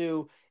wanted to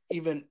do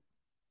even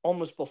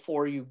almost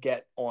before you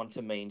get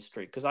onto Main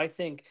Street, because I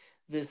think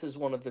this is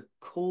one of the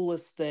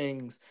coolest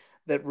things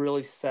that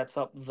really sets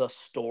up the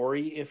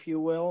story, if you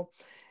will,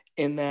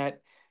 in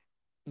that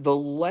the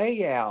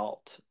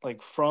layout,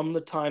 like from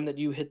the time that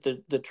you hit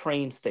the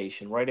train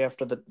station, right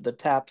after the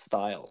tap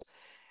styles,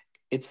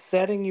 it's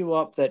setting you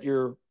up that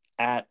you're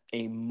at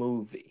a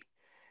movie.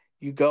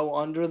 You go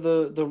under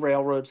the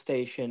railroad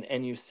station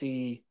and you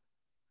see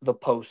the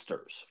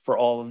posters for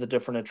all of the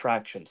different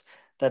attractions.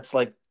 That's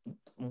like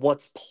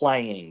what's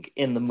playing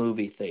in the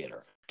movie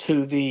theater.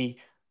 To the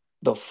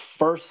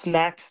first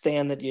snack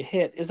stand that you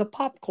hit is a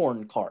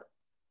popcorn cart.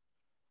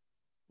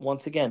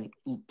 Once again,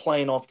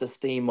 playing off this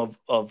theme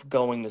of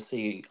going to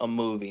see a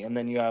movie, and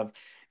then you have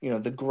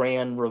the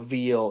grand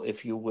reveal,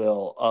 if you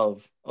will,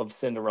 of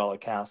Cinderella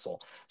Castle.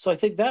 So I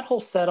think that whole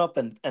setup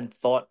and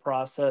thought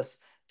process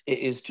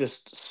is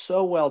just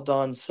so well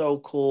done, so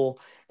cool,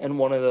 and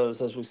one of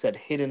those, as we said,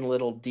 hidden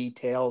little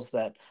details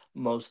that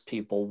most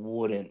people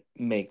wouldn't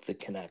make the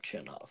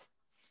connection of.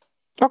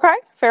 Okay,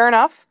 fair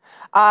enough.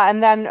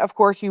 And then, of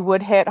course, you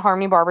would hit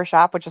Harmony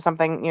Barbershop, which is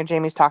something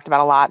Jamie's talked about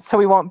a lot. So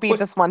we won't beat Which,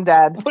 this one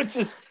dead. which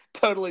is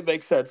totally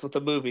makes sense with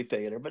the movie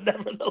theater, but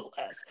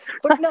nevertheless.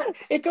 But no,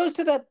 it goes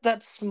to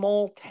that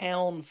small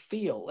town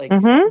feel. Like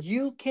Hmm.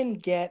 you can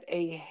get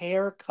a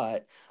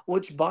haircut,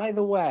 which by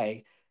the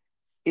way,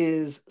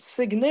 is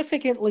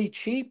significantly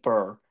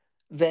cheaper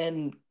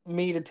than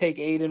me to take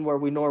Aiden where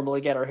we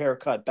normally get our hair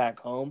cut back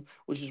home,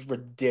 which is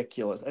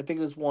ridiculous. I think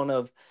it is one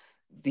of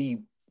the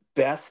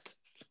best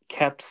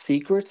kept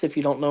secrets if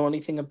you don't know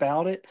anything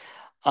about it.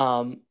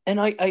 And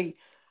I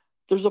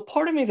there's a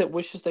part of me that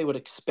wishes they would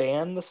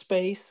expand the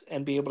space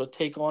and be able to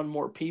take on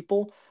more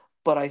people,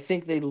 but I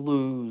think they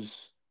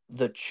lose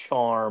the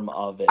charm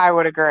of it. I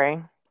would agree.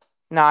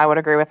 No, I would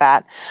agree with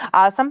that.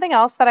 Something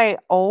else that I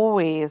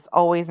always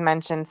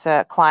mention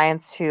to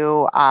clients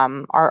who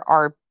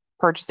are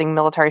purchasing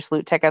military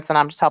salute tickets, and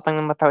I'm just helping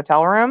them with the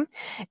hotel room,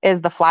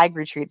 is the flag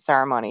retreat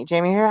ceremony.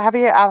 Jamie, have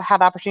you had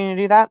the opportunity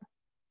to do that?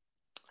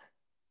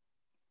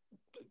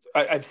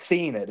 I've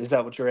seen it. Is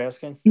that what you're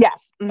asking?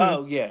 Yes. Hmm.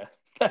 Oh yeah.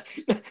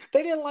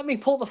 They didn't let me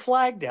pull the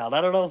flag down.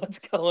 I don't know what's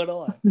going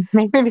on.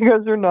 Maybe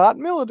because you're not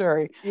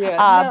military. Yeah,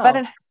 But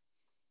no.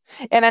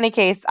 in any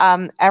case,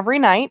 every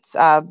night,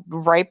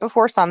 right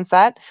before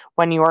sunset,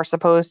 when you are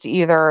supposed to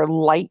either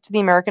light the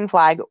American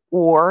flag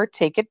or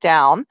take it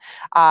down,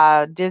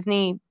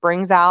 Disney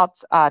brings out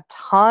a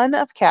ton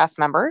of cast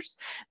members.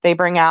 They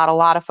bring out a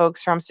lot of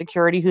folks from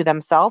security who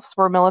themselves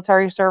were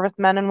military service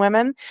men and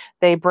women.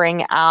 They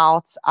bring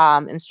out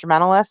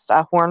instrumentalists,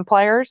 horn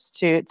players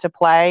to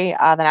play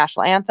the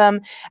national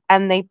anthem,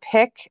 and they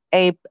pick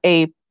a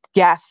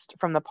guest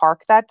from the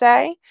park that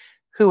day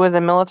who was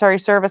a military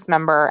service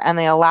member, and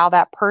they allow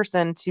that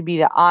person to be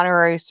the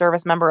honorary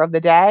service member of the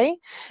day.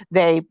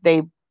 They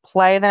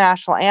play the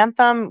national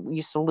anthem,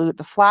 you salute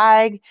the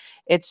flag.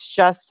 It's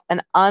just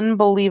an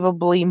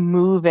unbelievably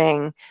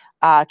moving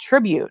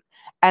tribute,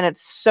 and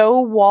it's so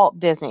Walt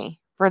Disney.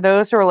 For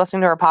those who are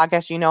listening to our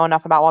podcast, you know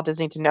enough about Walt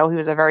Disney to know he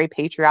was a very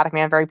patriotic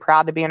man, very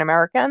proud to be an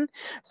American.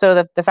 So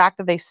that the fact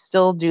that they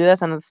still do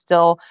this and it's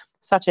still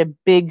such a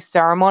big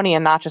ceremony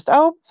and not just,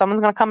 oh, someone's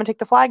going to come and take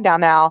the flag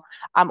down now.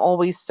 I'm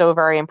always so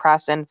very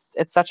impressed, and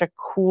it's such a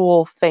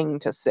cool thing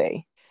to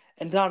see.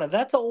 And Donna,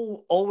 that's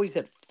always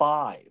at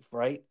 5,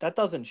 right? That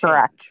doesn't change,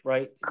 Correct.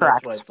 right?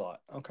 That's what I Correct. thought.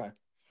 Okay.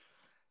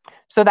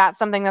 So that's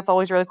something that's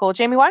always really cool.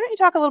 Jamie, why don't you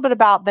talk a little bit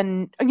about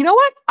you know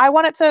what? I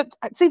wanted to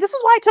see, this is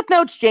why I took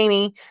notes,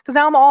 Jamie, because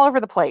now I'm all over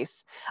the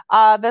place.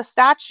 The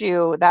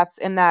statue that's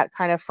in that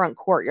kind of front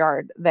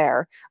courtyard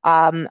there,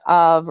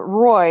 of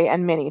Roy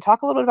and Minnie.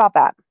 Talk a little bit about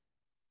that.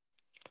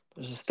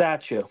 There's a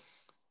statue.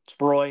 It's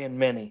Roy and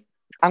Minnie.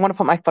 I'm going to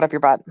put my foot up your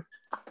butt.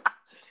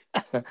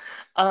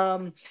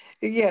 um,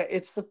 yeah,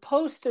 it's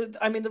supposed to.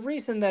 I mean, the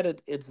reason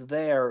that it's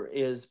there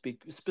is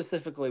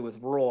specifically with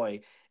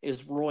Roy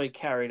is Roy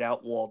carried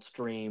out Walt's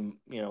dream,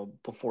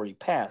 before he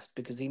passed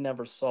because he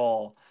never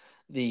saw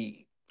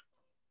the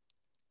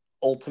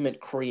ultimate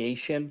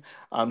creation.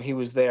 He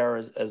was there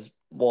as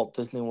Walt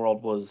Disney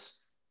World was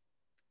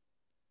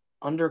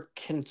under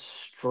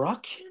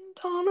construction,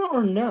 Donna,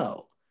 or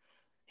no?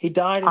 He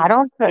died I in.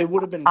 don't, thi- It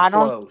would have been I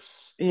don't,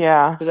 close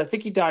yeah. because I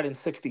think he died in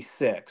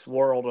 '66.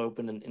 World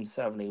opened in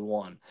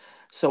 '71,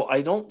 so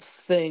I don't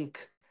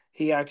think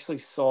he actually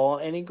saw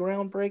any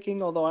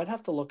groundbreaking. Although I'd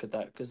have to look at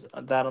that because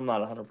that I'm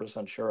not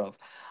 100% sure of.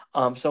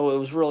 So it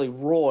was really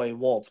Roy,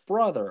 Walt's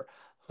brother,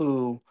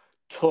 who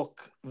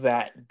took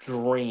that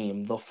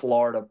dream, the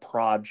Florida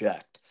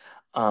Project,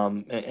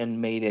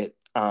 and made it.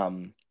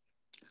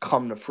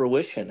 Come to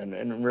fruition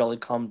and really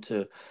come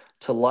to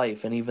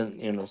life, and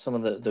even some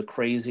of the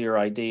crazier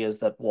ideas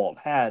that Walt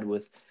had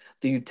with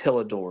the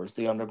utilidors,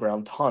 the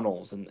underground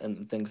tunnels,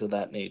 and things of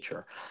that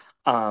nature.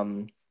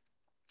 um,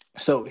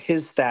 so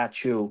his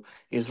statue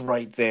is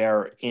right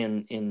there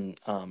in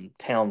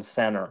town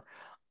center,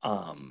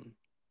 um,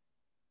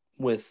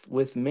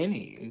 with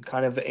Minnie,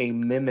 kind of a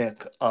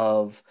mimic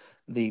of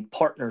the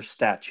partner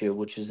statue,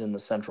 which is in the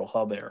central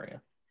hub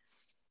area.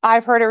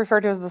 I've heard it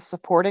referred to as the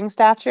supporting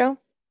statue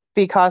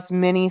because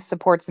Minnie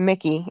supports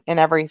Mickey in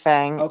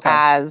everything Okay.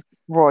 as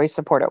Roy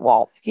supported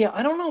Walt. Yeah,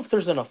 I don't know if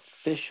there's an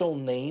official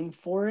name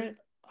for it.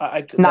 Not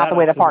That the I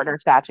way the could. partner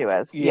statue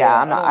is.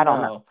 Yeah, Yeah, I I don't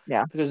don't know. know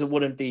Yeah. because it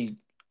wouldn't be.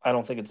 I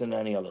don't think it's in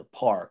any other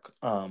park.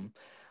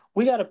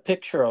 We got a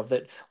picture of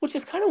it, which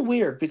is kind of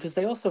weird because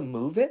they also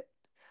move it.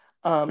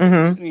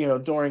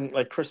 Mm-hmm. During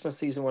like Christmas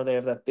season where they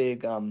have that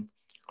big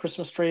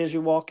Christmas tree as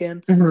you walk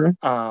in.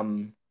 Mm-hmm.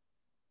 Um,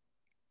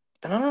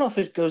 and I don't know if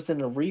it goes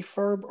into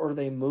refurb or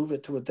they move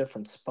it to a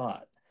different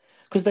spot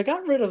because they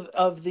got rid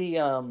of the.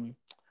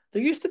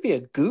 There used to be a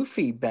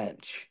Goofy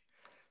bench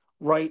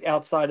right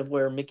outside of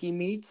where Mickey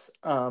meets,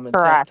 in Town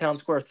Correct.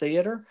 Square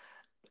Theater,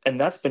 and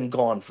that's been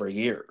gone for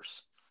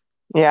years.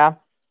 Yeah.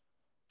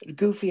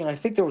 Goofy, and I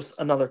think there was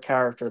another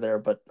character there,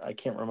 but I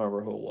can't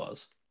remember who it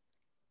was.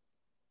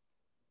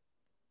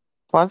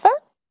 Was there?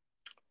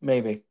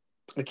 Maybe.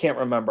 I can't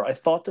remember. I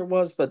thought there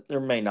was, but there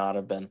may not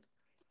have been.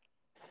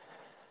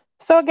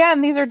 So again,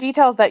 these are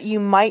details that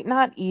you might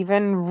not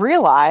even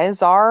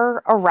realize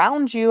are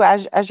around you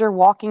as you're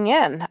walking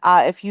in.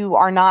 If you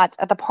are not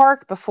at the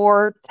park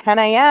before 10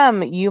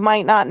 a.m., you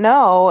might not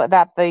know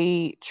that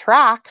the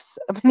tracks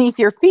beneath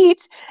your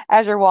feet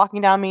as you're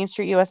walking down Main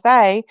Street,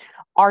 USA,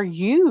 are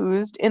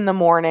used in the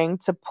morning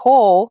to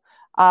pull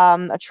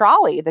a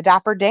trolley. The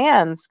Dapper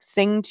Dans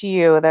sing to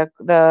you.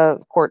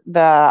 The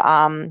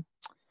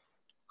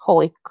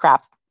holy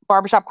crap,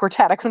 barbershop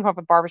quartet. I couldn't come up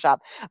with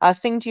barbershop.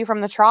 Sing to you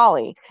from the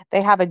trolley.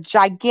 They have a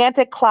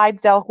gigantic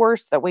Clydesdale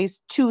horse that weighs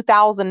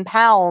 2,000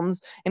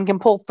 pounds and can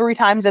pull three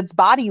times its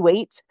body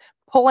weight,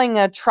 pulling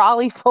a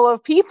trolley full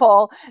of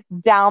people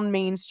down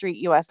Main Street,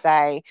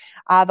 USA.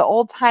 The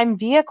old time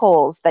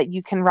vehicles that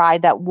you can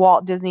ride that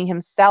Walt Disney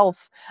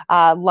himself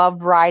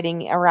loved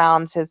riding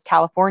around his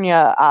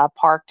California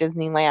park,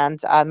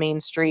 Disneyland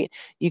Main Street,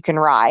 you can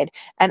ride,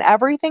 and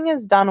everything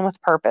is done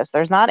with purpose.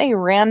 There's not a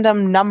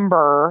random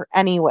number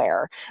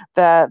anywhere.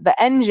 The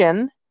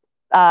engine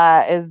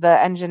is the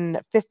engine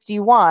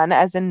 51,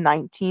 as in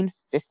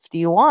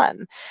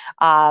 1951.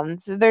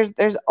 So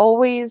there's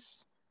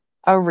always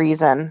a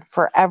reason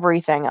for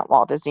everything at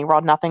Walt Disney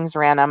World. Nothing's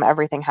random.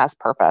 Everything has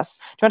purpose.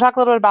 Do you want to talk a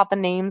little bit about the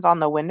names on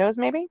the windows,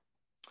 maybe?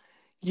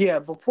 Yeah,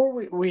 before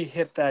we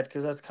hit that,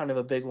 because that's kind of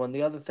a big one.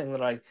 The other thing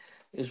that I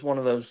is one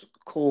of those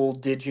cool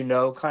did you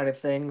know kind of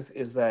things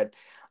is that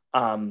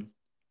um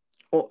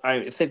well,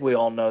 I think we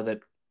all know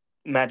that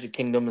Magic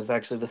Kingdom is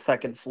actually the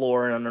second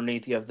floor, and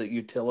underneath you have the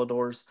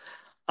utilidors.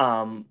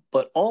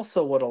 But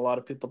also, what a lot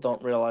of people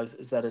don't realize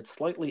is that it's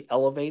slightly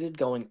elevated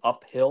going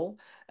uphill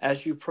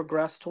as you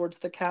progress towards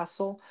the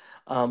castle,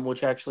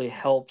 which actually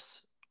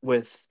helps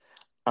with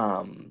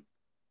um,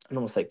 I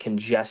don't want to say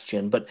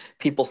congestion, but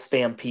people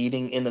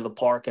stampeding into the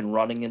park and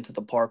running into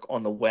the park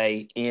on the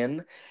way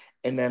in.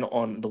 And then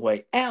on the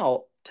way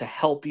out, to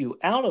help you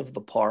out of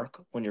the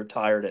park when you're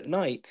tired at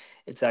night,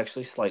 it's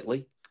actually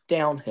slightly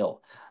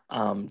downhill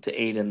to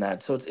aid in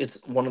that. So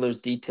it's one of those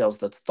details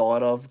that's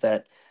thought of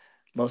that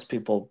most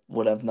people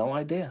would have no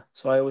idea.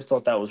 So I always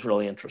thought that was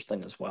really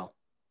interesting as well.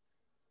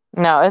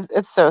 No,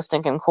 it's so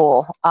stinking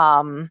cool.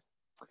 Trying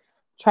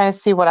to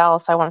see what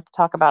else I wanted to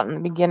talk about in the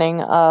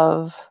beginning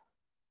of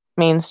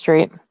Main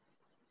Street.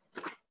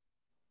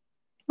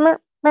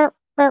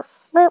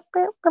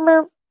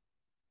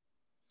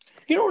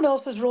 You know what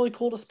else is really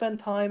cool to spend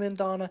time in,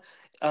 Donna?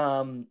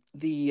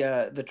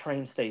 The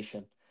train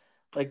station.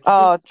 Like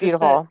Oh, it's just that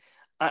beautiful.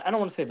 I don't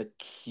want to say the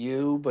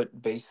queue, but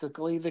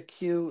basically the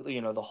queue,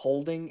 the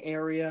holding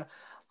area,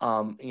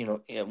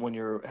 when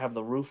you have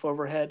the roof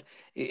overhead,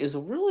 is a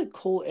really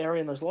cool area,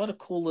 and there's a lot of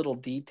cool little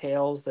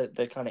details that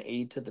kind of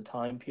aid to the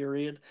time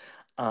period,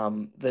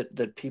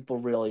 that people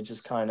really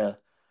just kind of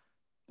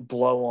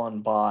blow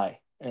on by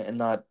and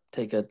not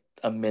take a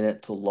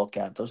minute to look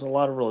at. There's a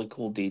lot of really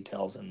cool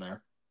details in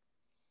there.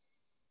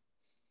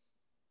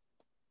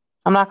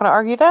 I'm not going to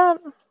argue that.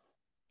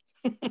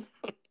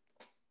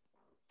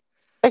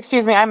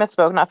 Excuse me, I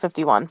misspoke. Not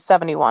 51.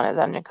 71 is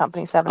Engine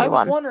Company I was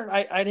 71. wondering,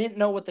 I didn't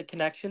know what the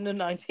connection to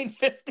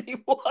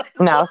 1951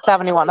 No,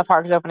 71, the was.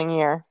 park's opening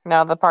year.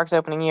 No, the park's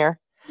opening year.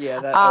 Yeah,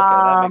 that okay,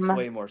 that makes Um,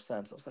 way more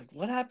sense. I was like,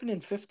 what happened in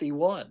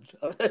 51?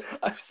 I was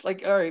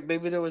like, all right,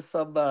 maybe there was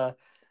some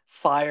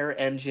fire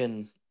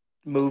engine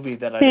movie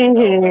that I didn't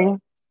know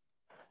about.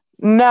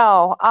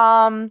 no.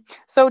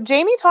 So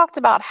Jamie talked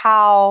about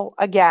how,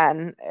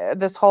 again,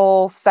 this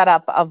whole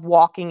setup of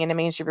walking into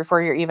Main Street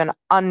before you're even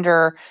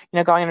under,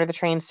 going under the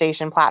train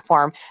station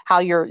platform, how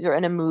you're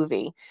in a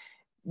movie.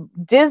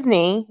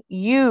 Disney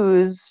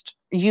continues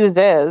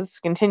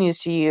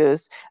to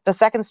use the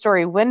second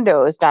story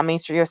windows down Main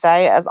Street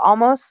USA as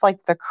almost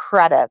like the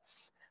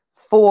credits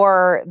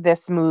for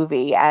this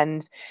movie,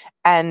 and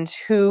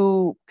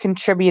who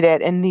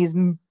contributed in these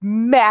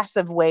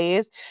massive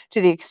ways to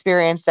the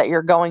experience that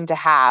you're going to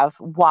have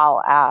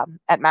while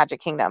at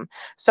Magic Kingdom.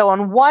 So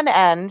on one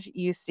end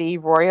you see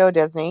Roy O.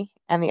 Disney,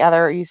 and the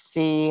other you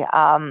see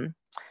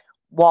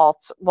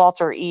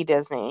Walter E.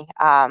 Disney.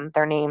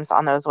 Their names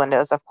on those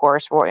windows, of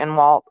course, Roy and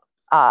Walt,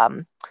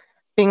 um,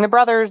 being the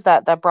brothers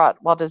that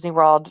brought Walt Disney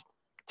World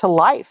to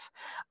life.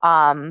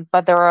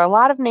 But there are a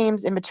lot of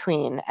names in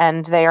between,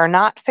 and they are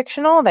not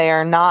fictional. They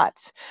are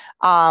not,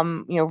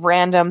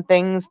 random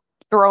things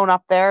thrown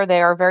up there.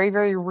 They are very,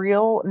 very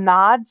real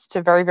nods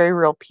to very, very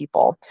real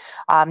people.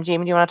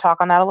 Jamie, do you want to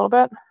talk on that a little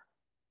bit?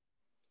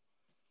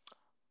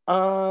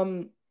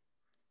 Um,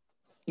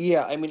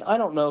 yeah, I mean, I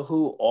don't know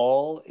who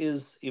all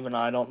is, even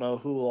I don't know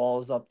who all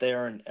is up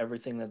there and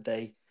everything that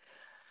they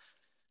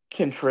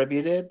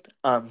contributed,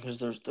 because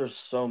there's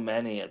so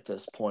many at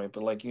this point,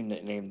 but like you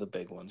name the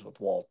big ones with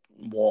Walt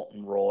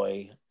and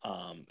Roy,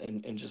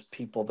 and just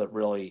people that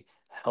really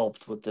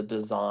helped with the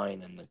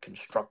design and the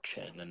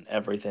construction and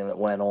everything that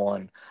went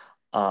on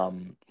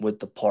with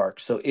the park.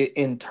 So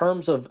in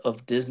terms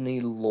of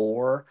Disney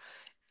lore,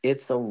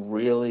 it's a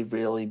really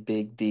really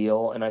big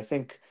deal, and I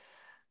think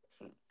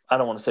I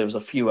don't want to say it was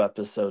a few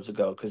episodes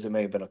ago because it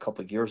may have been a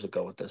couple of years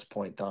ago at this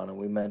point, Donna.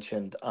 We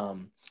mentioned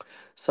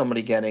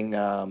somebody getting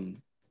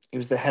he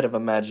was the head of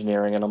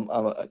Imagineering, and I'm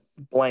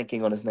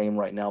blanking on his name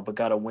right now, but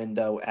got a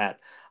window at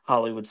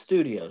Hollywood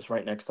Studios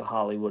right next to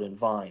Hollywood and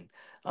Vine,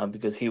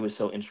 because he was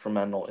so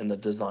instrumental in the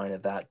design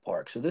of that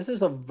park. So this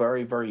is a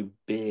very, very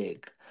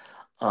big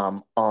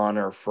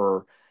honor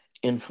for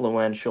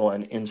influential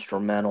and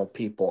instrumental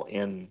people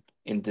in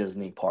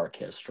Disney park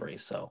history.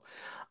 So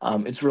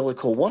it's really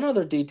cool. One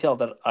other detail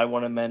that I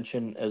want to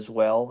mention as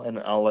well, and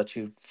I'll let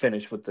you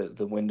finish with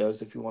the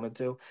windows if you wanted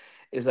to,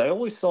 is I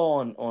always saw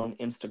on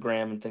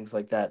Instagram and things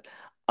like that,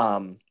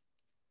 um,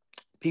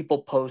 people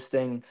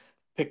posting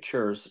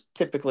pictures.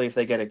 Typically, if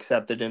they get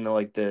accepted into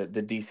like the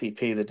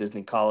DCP, the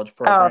Disney College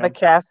Oh, the program,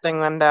 casting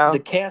the window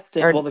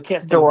casting, or well, the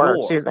casting door,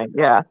 excuse door. me.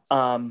 Yeah.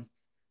 Um,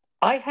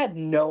 I had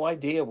no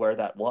idea where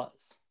that was.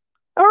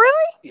 Oh, really?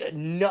 Yeah,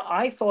 no,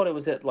 I thought it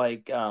was at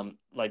like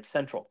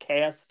Central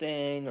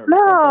Casting or something like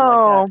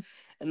that. No.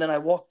 And then I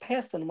walked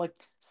past and I'm like,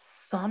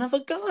 son of a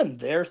gun,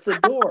 there's the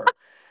door.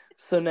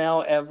 So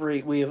now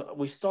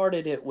we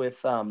started it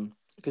with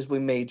because we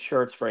made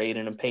shirts for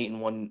Aiden and Peyton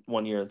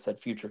one year that said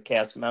future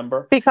cast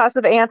member. Because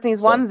of Anthony's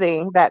So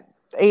onesie that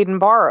Aiden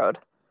borrowed.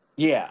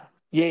 yeah.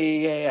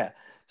 Yeah.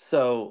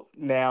 So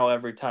now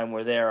every time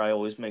we're there, I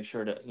always make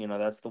sure to,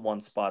 that's the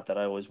one spot that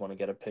I always want to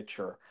get a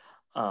picture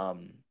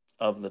um,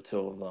 of the two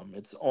of them.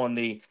 It's on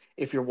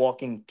if you're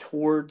walking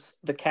towards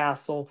the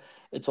castle,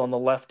 it's on the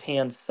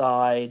left-hand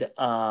side.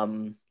 I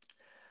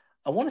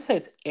want to say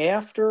it's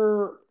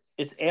after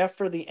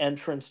the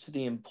entrance to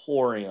the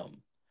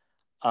Emporium.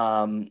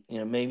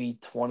 Maybe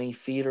 20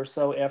 feet or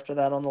so after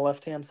that on the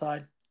left-hand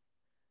side.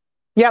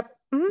 Yep.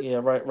 Mhm. Yeah,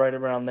 right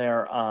around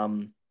there.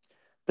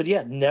 But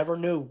yeah, never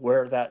knew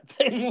where that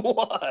thing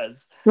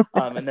was,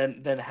 and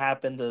then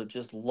happened to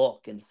just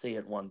look and see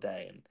it one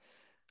day,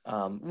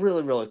 and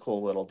really really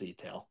cool little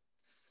detail.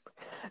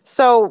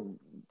 So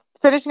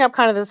finishing up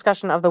kind of the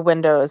discussion of the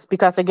windows,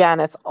 because again,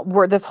 it's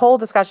where this whole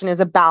discussion is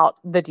about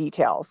the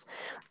details.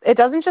 It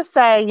doesn't just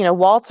say,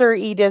 Walter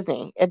E.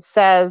 Disney. It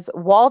says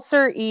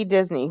Walter E.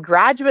 Disney,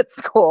 Graduate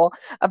School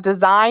of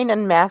Design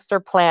and Master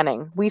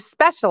Planning. We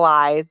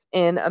specialize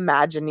in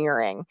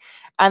Imagineering.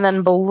 And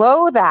then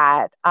below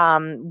that,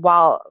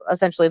 while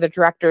essentially the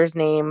director's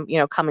name,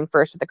 coming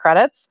first with the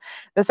credits,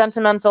 the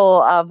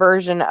sentimental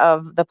version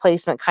of the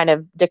placement kind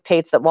of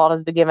dictates that Walt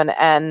has been given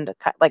an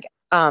like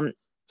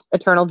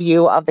eternal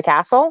view of the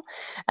castle.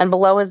 And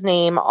below his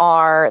name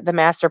are the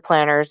master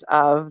planners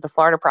of the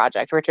Florida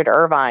Project: Richard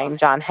Irvine,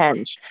 John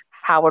Hench,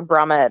 Howard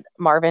Brummett,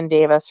 Marvin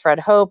Davis, Fred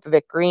Hope,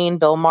 Vic Green,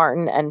 Bill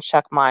Martin, and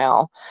Chuck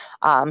Mile,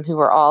 who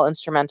were all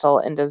instrumental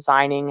in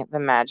designing the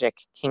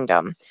Magic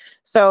Kingdom.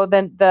 So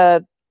then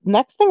the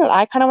next thing that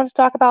I kind of want to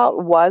talk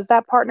about was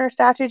that partner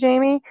statue,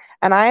 Jamie.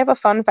 And I have a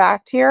fun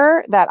fact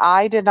here that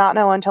I did not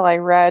know until I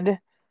read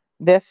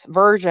this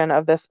version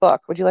of this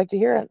book. Would you like to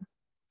hear it?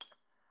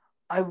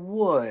 I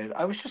would.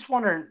 I was just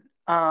wondering,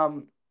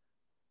 Iwerks.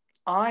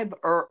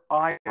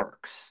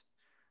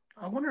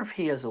 I wonder if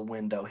he has a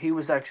window. He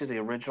was actually the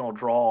original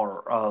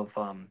drawer of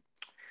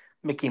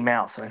Mickey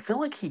Mouse, and I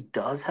feel like he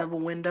does have a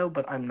window,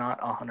 but I'm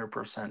not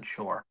 100%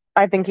 sure.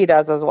 I think he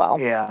does as well.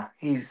 Yeah,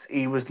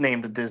 he was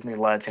named a Disney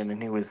legend,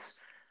 and he was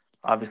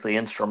obviously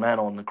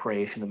instrumental in the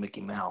creation of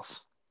Mickey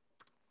Mouse.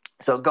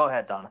 So go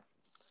ahead, Donna.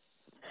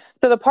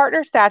 So the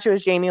partner statue,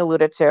 as Jamie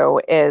alluded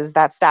to, is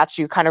that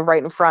statue kind of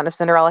right in front of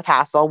Cinderella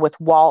Castle with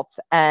Walt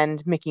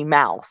and Mickey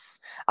Mouse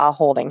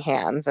holding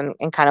hands and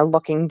kind of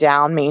looking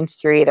down Main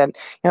Street and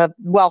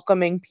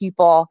welcoming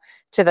people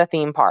to the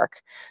theme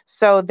park.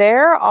 So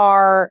there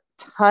are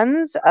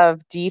tons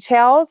of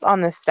details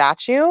on the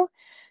statue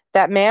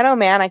that, man, oh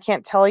man, I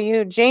can't tell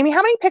you. Jamie,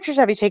 how many pictures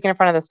have you taken in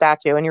front of the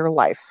statue in your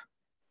life?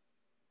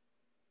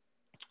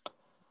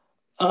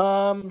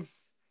 Um,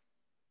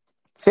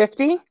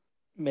 50?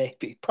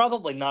 Maybe,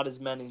 probably not as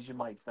many as you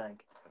might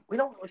think. We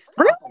don't really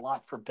Really? stop a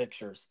lot for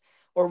pictures,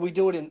 or we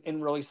do it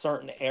in really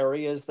certain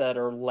areas that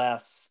are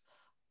less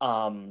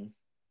um,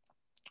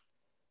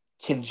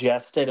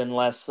 congested and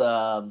less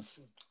I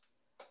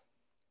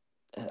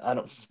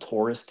don't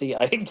touristy.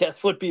 I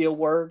guess would be a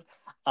word.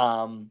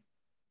 Um,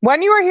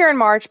 When you are here in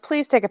March,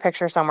 please take a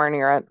picture somewhere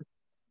near it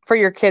for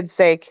your kids'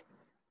 sake.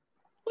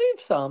 we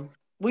have some.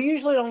 We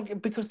usually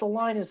don't because the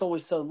line is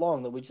always so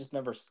long that we just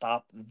never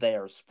stop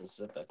there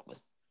specifically.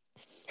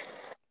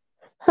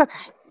 Okay.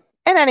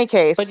 In any But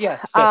case, yes,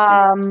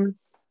 50.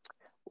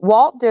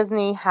 Walt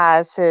Disney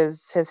has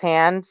his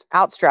hand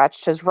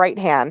outstretched, his right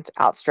hand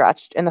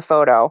outstretched in the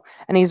photo,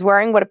 and he's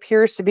wearing what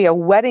appears to be a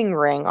wedding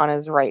ring on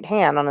his right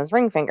hand, on his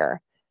ring finger.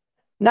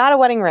 Not a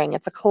wedding ring,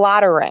 it's a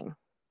collada ring.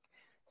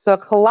 So a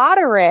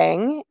collada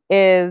ring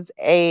is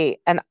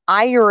an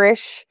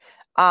Irish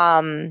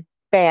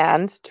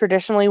band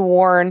traditionally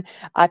worn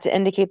to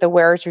indicate the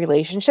wearer's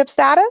relationship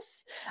status.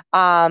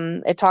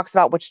 It talks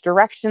about which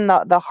direction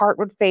the heart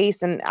would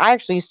face, and I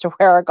actually used to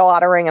wear a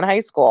collada ring in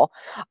high school.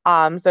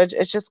 So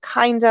it's just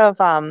kind of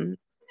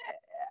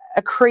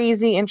a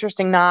crazy,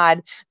 interesting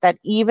nod that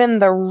even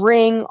the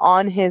ring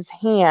on his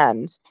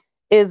hand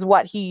is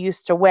what he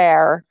used to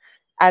wear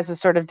as a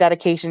sort of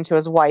dedication to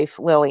his wife,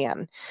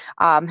 Lillian.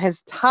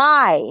 His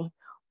tie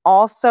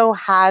also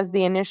has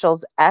the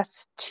initials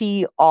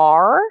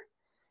STR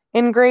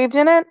engraved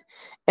in it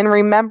in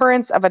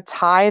remembrance of a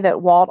tie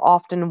that Walt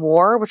often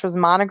wore, which was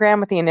monogrammed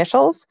with the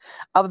initials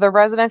of the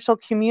residential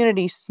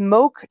community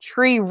Smoke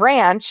Tree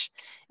Ranch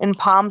in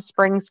Palm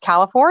Springs,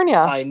 California.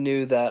 I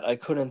knew that. I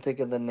couldn't think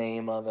of the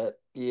name of it.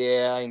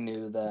 Yeah, I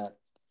knew that.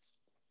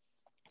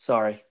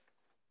 Sorry.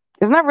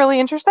 Isn't that really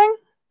interesting?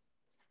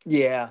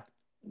 Yeah.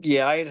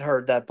 Yeah, I had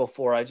heard that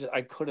before.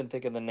 I couldn't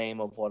think of the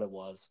name of what it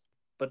was.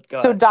 But go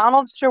So ahead.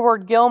 Donald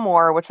Stewart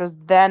Gilmore, which was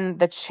then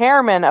the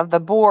chairman of the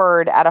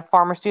board at a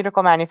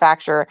pharmaceutical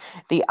manufacturer,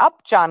 the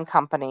Upjohn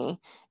Company,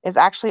 is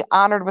actually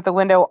honored with a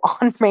window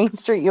on Main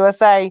Street,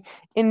 USA,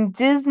 in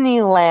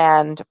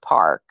Disneyland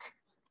Park.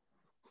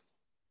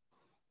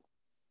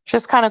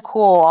 Just kind of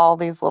cool, all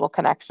these little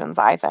connections,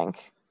 I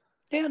think.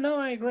 Yeah, no,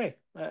 I agree.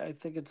 I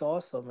think it's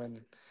awesome, and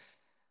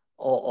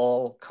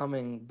all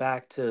coming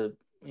back to,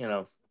 you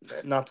know,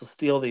 not to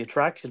steal the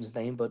attraction's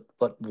name, but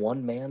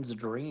one man's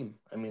dream.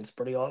 I mean, it's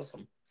pretty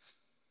awesome.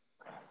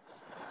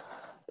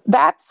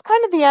 That's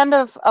kind of the end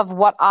of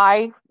what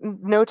I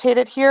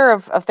notated here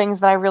of things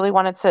that I really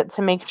wanted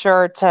to make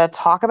sure to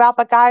talk about.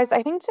 But guys,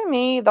 I think to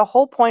me, the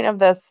whole point of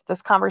this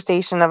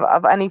conversation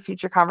of any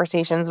future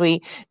conversations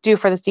we do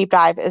for this deep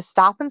dive is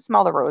stop and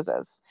smell the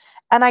roses.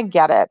 And I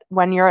get it.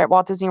 When you're at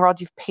Walt Disney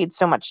World, you've paid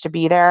so much to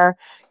be there.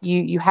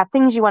 You have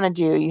things you want to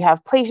do. You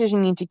have places you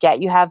need to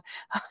get. You have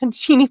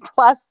Genie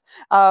Plus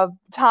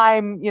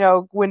time,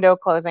 window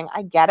closing.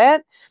 I get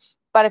it.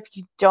 But if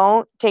you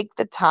don't take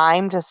the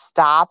time to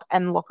stop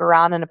and look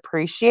around and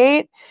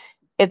appreciate,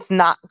 it's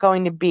not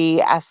going to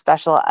be as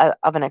special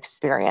of an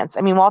experience.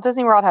 I mean, Walt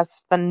Disney World has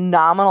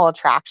phenomenal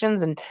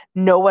attractions and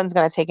no one's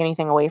going to take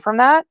anything away from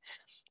that.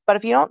 But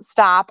if you don't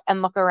stop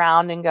and look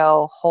around and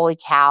go, holy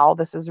cow,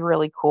 this is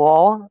really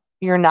cool,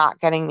 you're not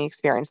getting the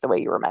experience the way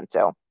you were meant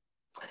to.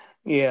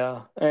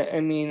 Yeah, I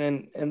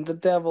mean, and the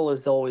devil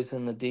is always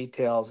in the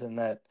details. In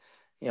that,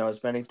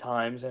 as many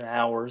times and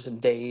hours and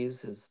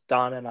days as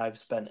Donna and I've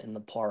spent in the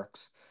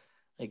parks,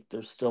 like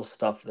there's still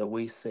stuff that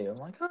we see. I'm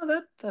like,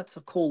 oh, that's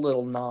a cool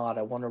little nod.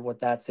 I wonder what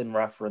that's in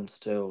reference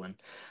to, and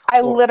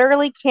I or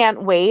literally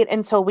can't wait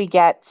until we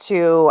get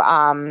to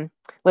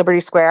Liberty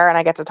Square and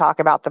I get to talk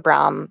about the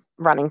brown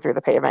running through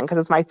the pavement because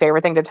it's my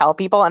favorite thing to tell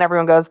people. And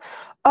everyone goes,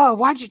 "Oh,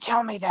 why'd you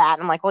tell me that?"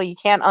 And I'm like, "Well, you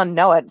can't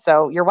unknow it,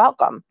 so you're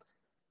welcome."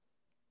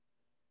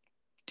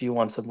 do you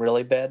want some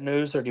really bad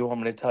news, or do you want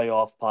me to tell you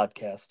off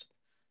podcast?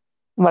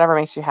 Whatever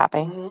makes you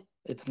happy.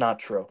 It's not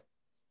true.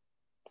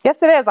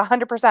 Yes, it is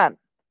 100%.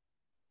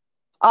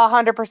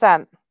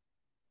 100%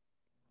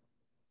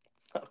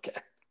 Okay,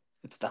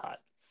 it's not.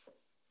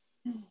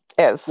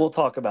 is. We'll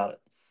talk about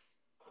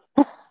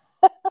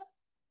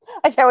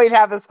I can't wait to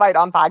have this fight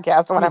on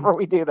podcast it. whenever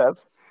we do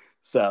this.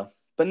 So,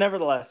 but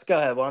nevertheless, go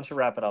ahead. Why don't you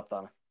wrap it up,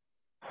 Donna?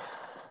 All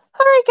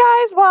right,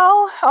 guys.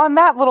 Well, on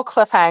that little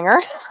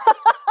cliffhanger,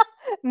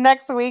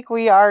 next week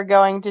we are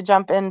going to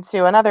jump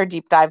into another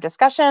deep dive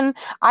discussion.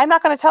 I'm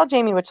not going to tell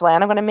Jamie which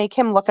land. I'm going to make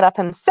him look it up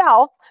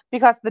himself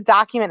because the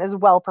document is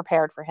well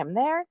prepared for him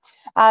there.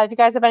 If you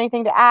guys have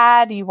anything to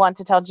add, you want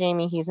to tell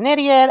Jamie he's an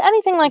idiot,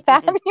 anything like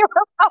that, you're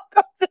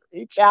welcome to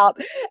reach out.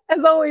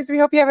 As always, we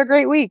hope you have a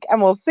great week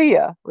and we'll see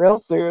you real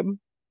soon.